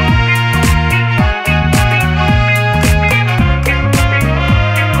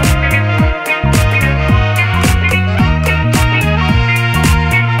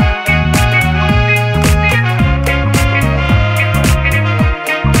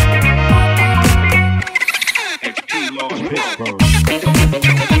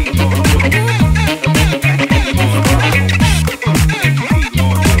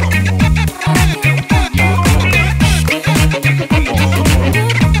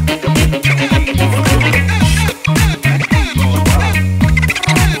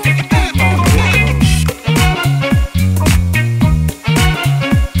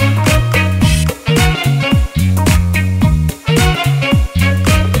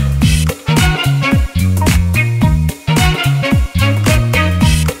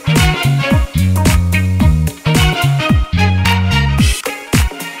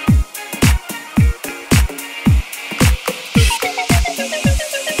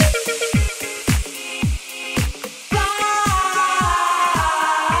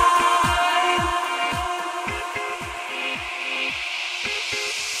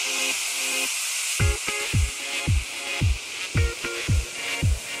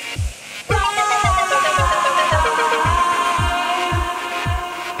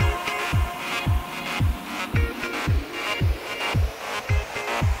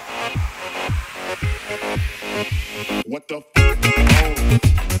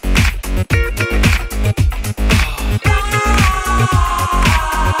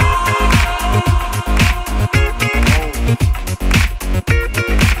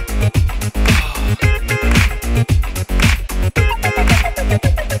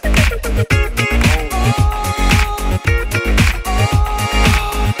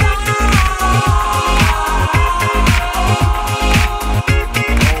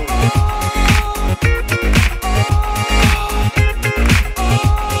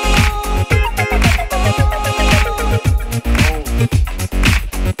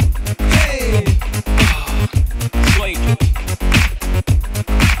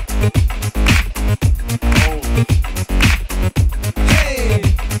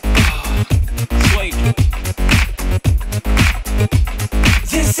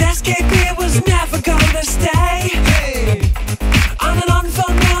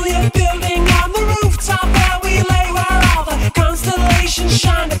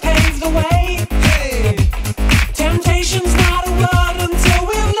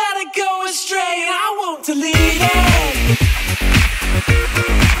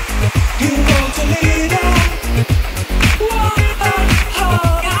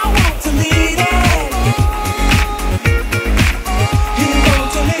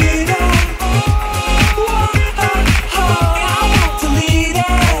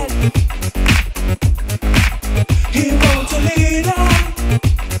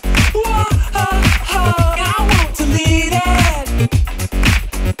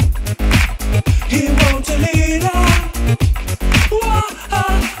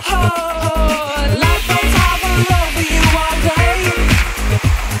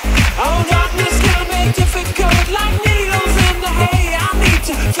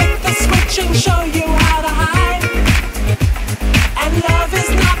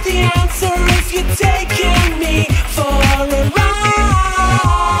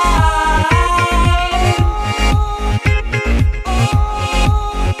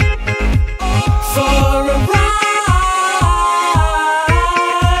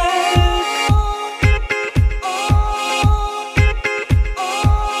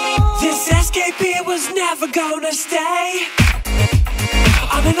 baby was never gonna stay.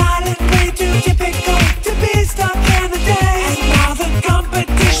 I'm an island way too typical to be stuck in a day. And now the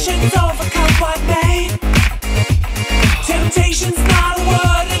competition's overcome by me. Temptation's not a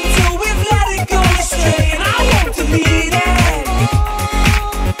word until we've let it go astray. And I want to lead it.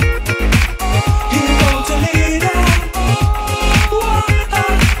 You want to lead it. Whoa,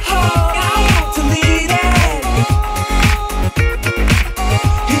 oh, oh. I want to lead it.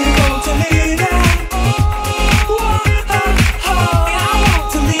 You want to lead it. Whoa, oh, oh. I want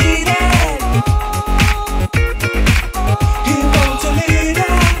to lead it. You want to lead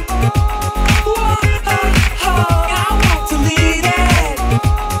it. Whoa, oh, oh. I want to lead it.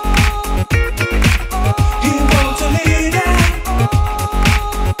 You want to lead it.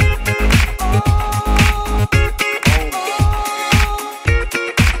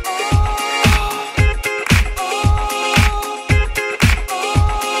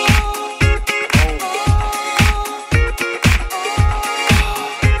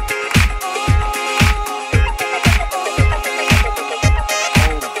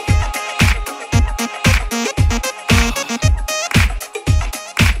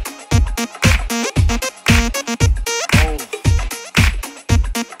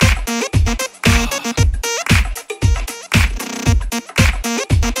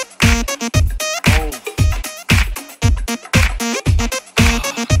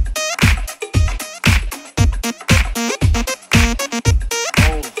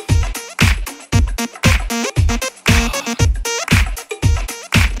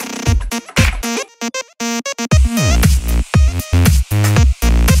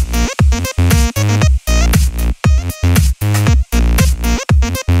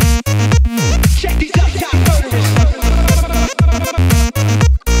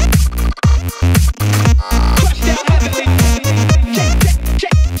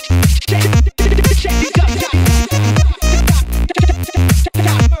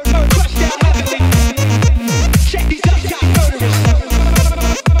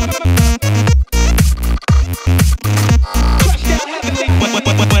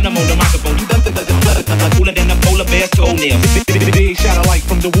 When I'm on the microphone, you cooler than a polar bear's toenail. Big shadow light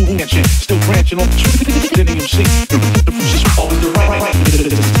from the woo mansion, still branching on the tree. Then MC, the push is always around.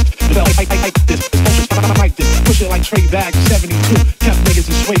 Like this, push it like tray bags, 72. Kept niggas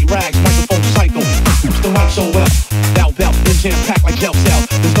in suede rags, microphone psycho. The mic so well, bell, then jam packed like gel cell.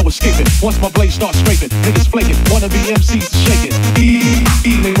 There's no escaping. Once my blade starts scraping, niggas flaking. Wanna be MCs shaking.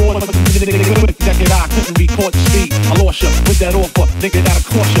 Evening more than a decade. I couldn't be caught to speed. I lost ya with that offer, nigga that'll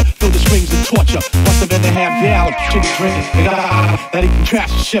cost ya. Feel the screams and torture. Must have been a half gallon, chicken drinking. That he can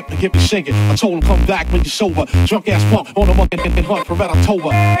crash the ship and get me sinking. I told him come back when you're sober. Drunk ass punk on a monkey and hunt for Red October.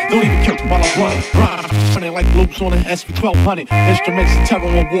 Don't even kill while I'm running. Running like loops on an SP1200. Instruments and terror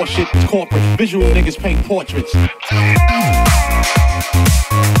on war shit. It's corporate. Visual niggas paint portraits.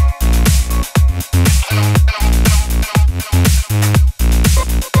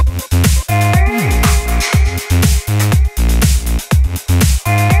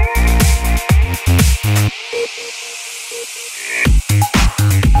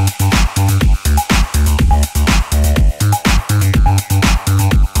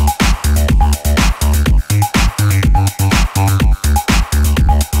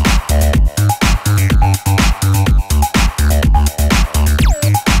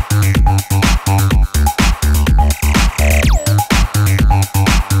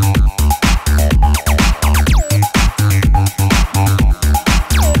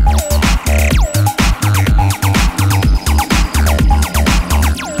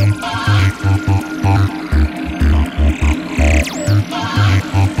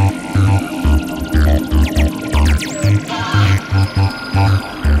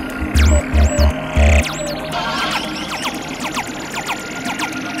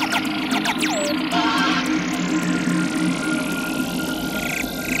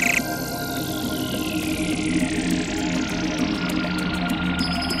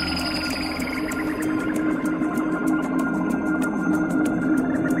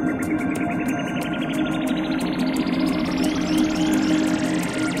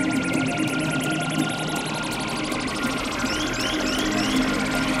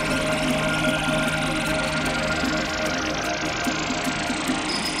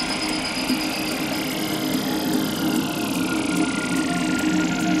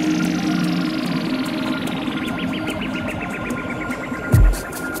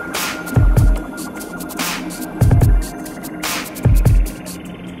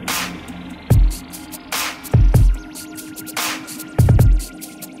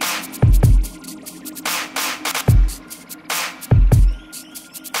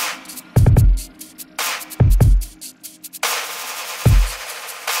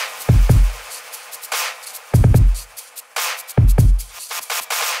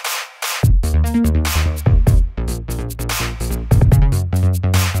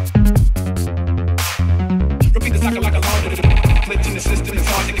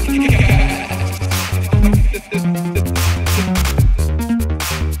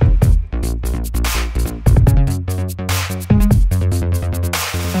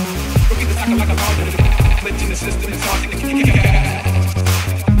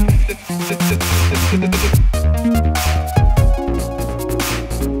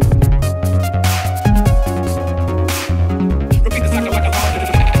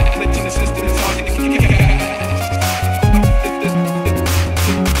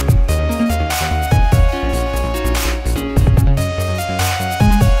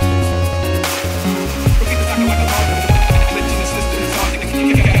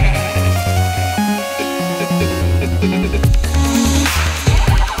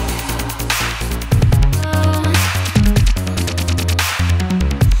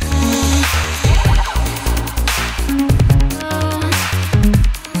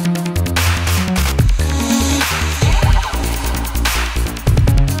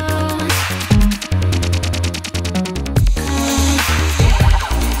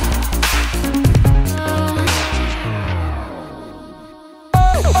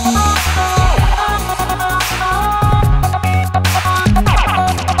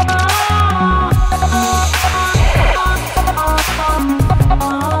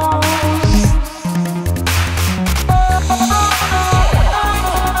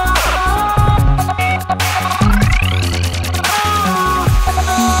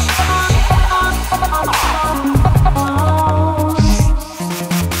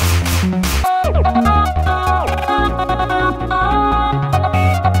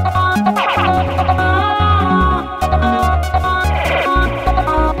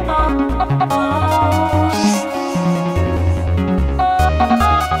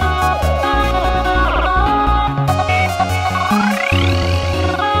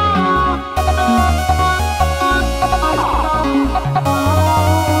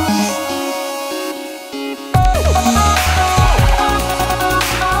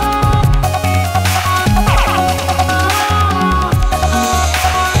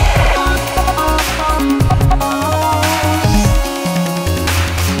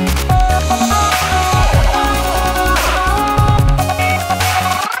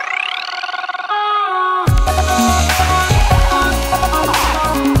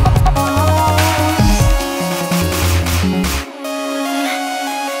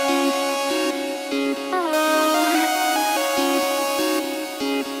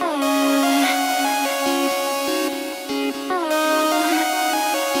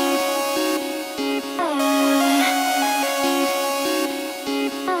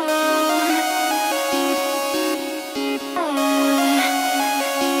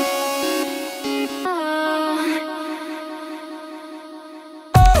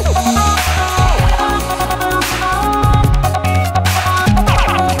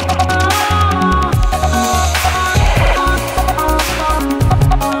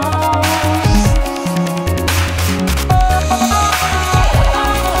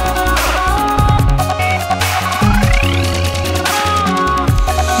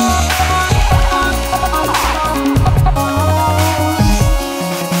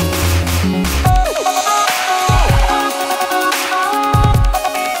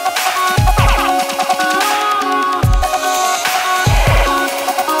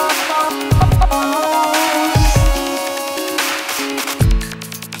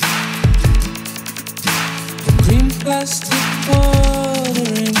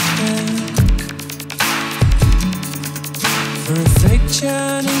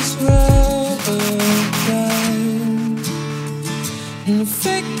 Chinese rubber band and a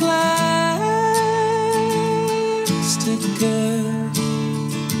fake plastic girl.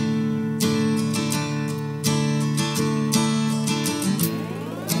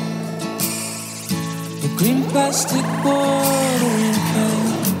 A green plastic watering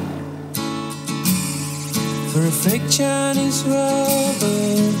can for a fake Chinese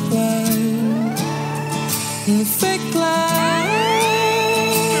rubber band and a fake plastic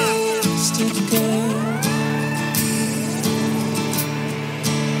girl.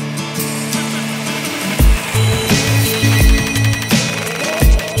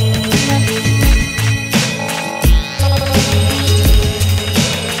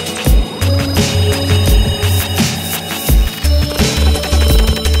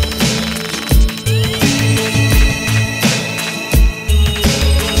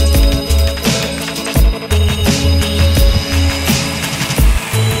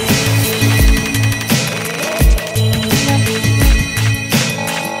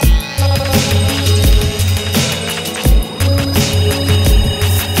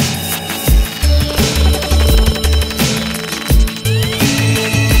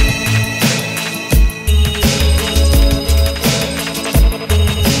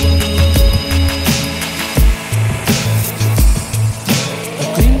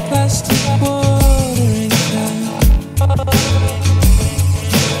 plastic watering can,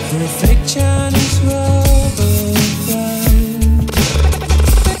 perfect Chinese rubber band,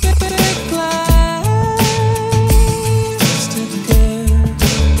 plastic girl.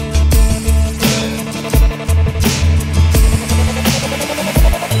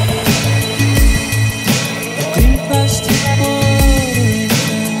 Green plastic watering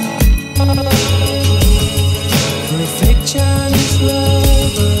can, perfect Chinese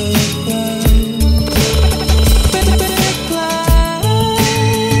rubber band,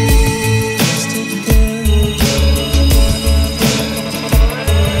 plastic girl.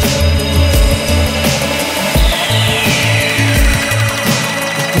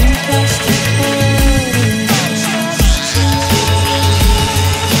 Green plastic watering can,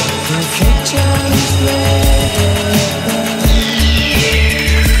 perfect Chinese rubber band, perfect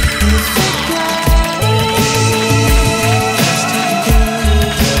plastic girl.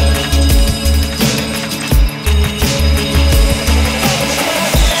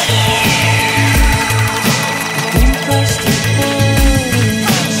 Green plastic watering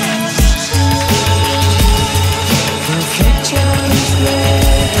can, perfect Chinese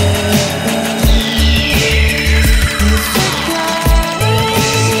rubber band, perfect plastic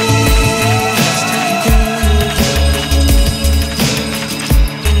girl.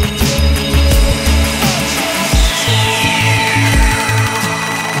 Green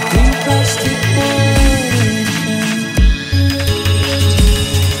plastic watering can,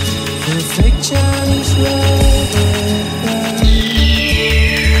 perfect Chinese rubber band,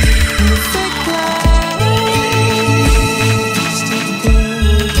 perfect plastic girl.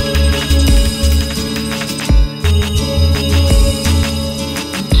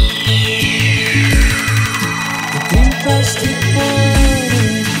 Green plastic watering can,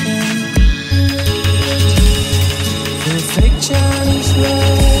 perfect Chinese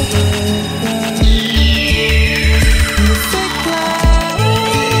rubber band, perfect plastic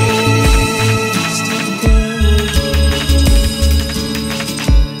girl.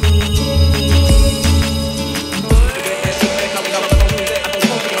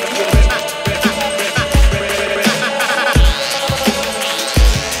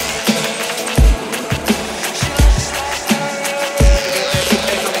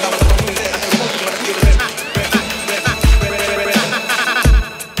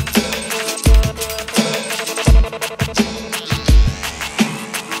 Green plastic watering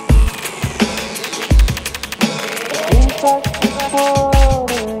can, perfect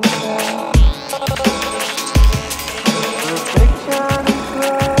Chinese rubber band,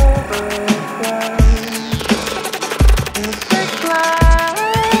 perfect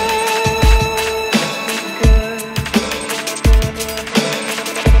plastic girl.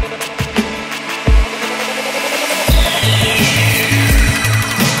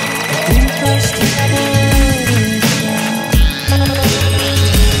 Green plastic watering can,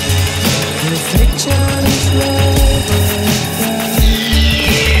 perfect Chinese rubber band, perfect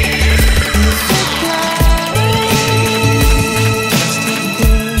plastic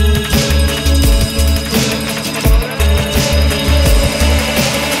girl.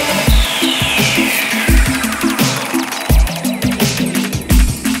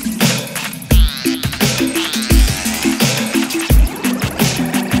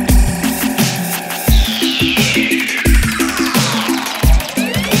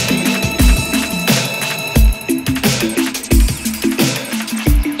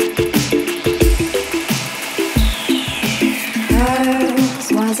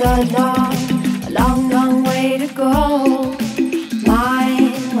 Hers was a long, long way to go.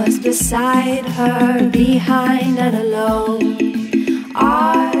 Mine was beside her, behind and alone.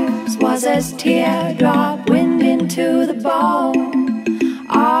 Ours was as teardrop wind into the bone.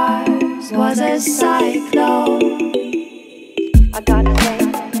 Ours was as cyclone. I gotta say,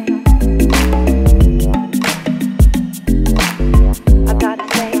 I gotta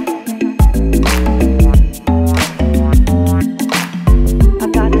say, I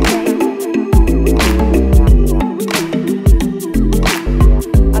gotta say,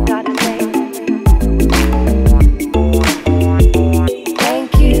 I gotta say,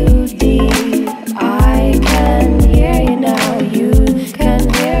 thank you, dear. I can hear you now. You can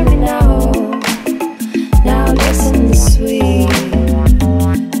hear me now. Now listen, sweet.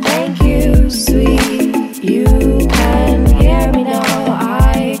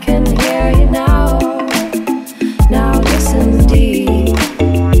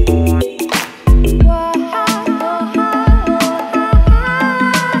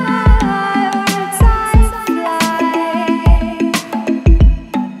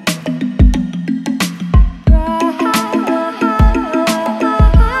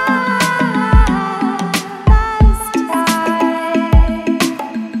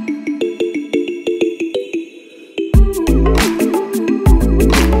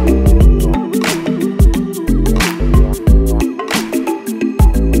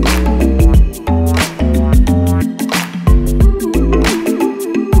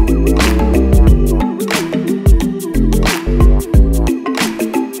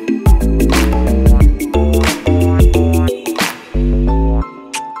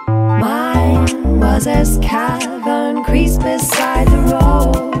 was this cavern crease beside the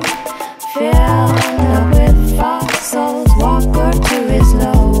road, filled up with fossils, walker to his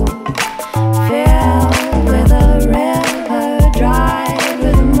load, filled with a river, dried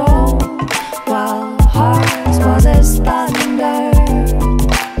with a moan, while hearts was this thunder.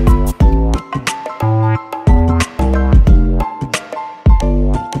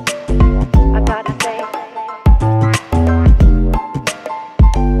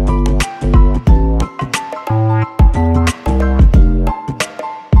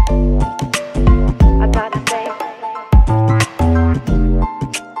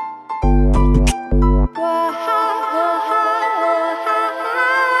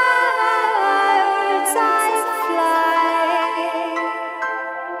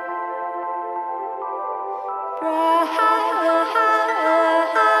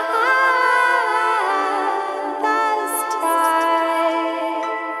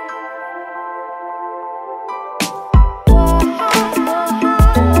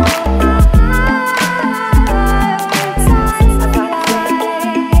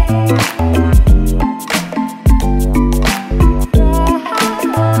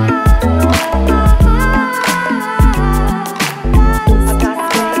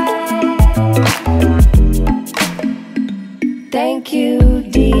 Thank you,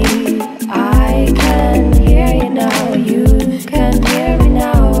 D. I can hear you now. You can hear me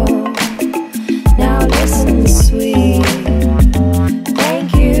now. Now listen, sweet.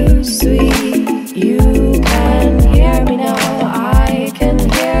 Thank you, sweet. You can hear me now. I can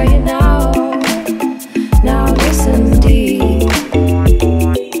hear you now. Now listen, D.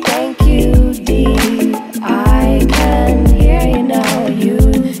 Thank you, D. I can hear you now. You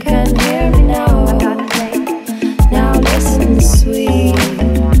can hear me now. Now listen, sweet.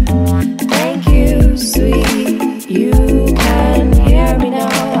 Thank you, sweet. You can hear me now.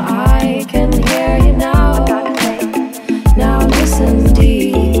 I can hear you now. Now listen, D.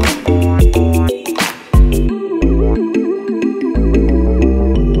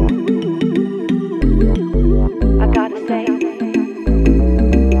 I gotta say.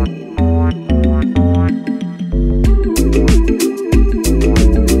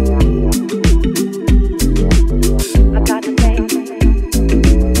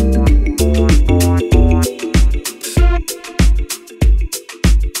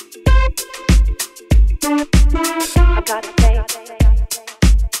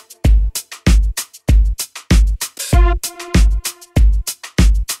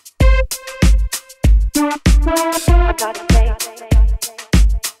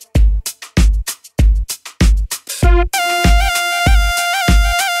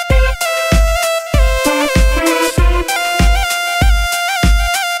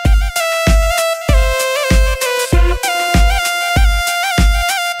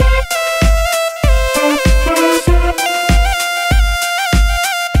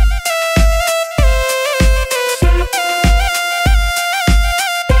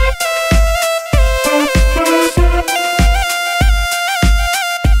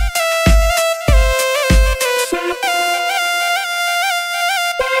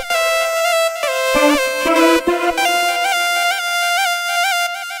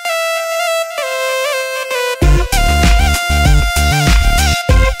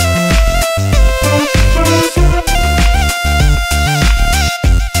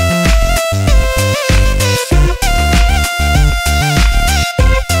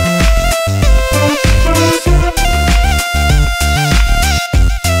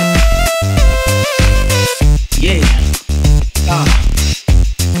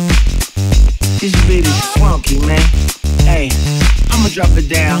 This beat is funky, man. Hey, I'ma drop it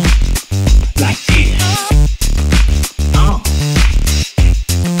down like this.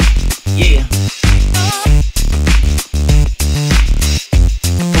 Yeah.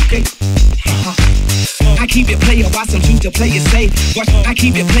 Okay. I keep it player, watch some choose to play it safe. Watch, I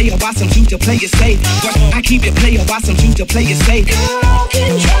keep it player, watch some choose to play it safe. Watch, I keep it player, watch some choose to play it safe.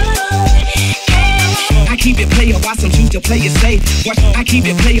 I keep it player, watch some choose to play it safe. Watch, I keep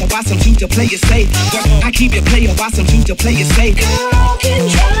it player, watch some choose to play it safe. Watch, I keep it player, watch some choose to play it safe.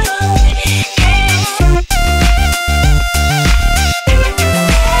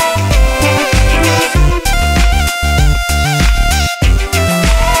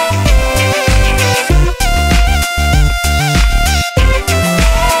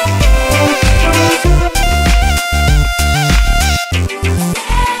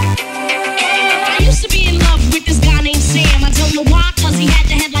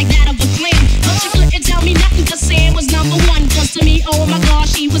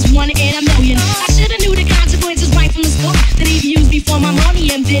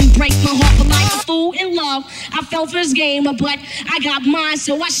 Break my heart, but like a fool. love. I fell for his game, but I got mine,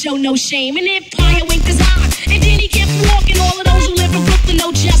 so I show no shame. And Empire winked his eye, and then he kept walking. All of those who live in Brooklyn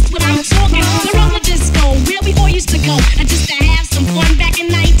know just what I'm talking. The roller disco, where we all used to go, just to have some fun back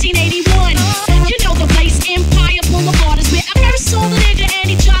in 1981. You know the place, Empire Boulevard, is where I first saw the nigga, and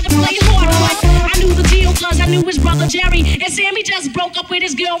he tried to play hard. But I knew the deal, cause I knew his brother Jerry, and Sammy just broke up with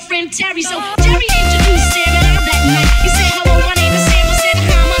his girlfriend Terry. So Jerry introduced Sam and I that night. He said, hello, my name is Sam. I said,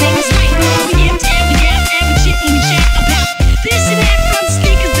 hi, my name is Mike. We yapped and we yapped and we chit and we chat about this and that, from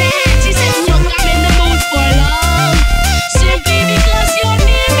sneakers to hats. He said, look, I'm in the mood for love, simply because you're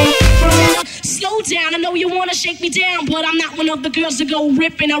near me. I said, slow down, I know you wanna shake me down, but I'm not one of the girls to go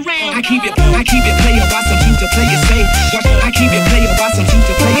ripping around. I keep it player, why some you to play it safe. I keep it player, why some you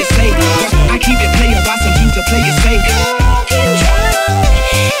to play it safe. I keep it player, why some you to play it safe.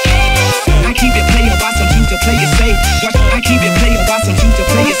 I keep it player, why some you to play it safe.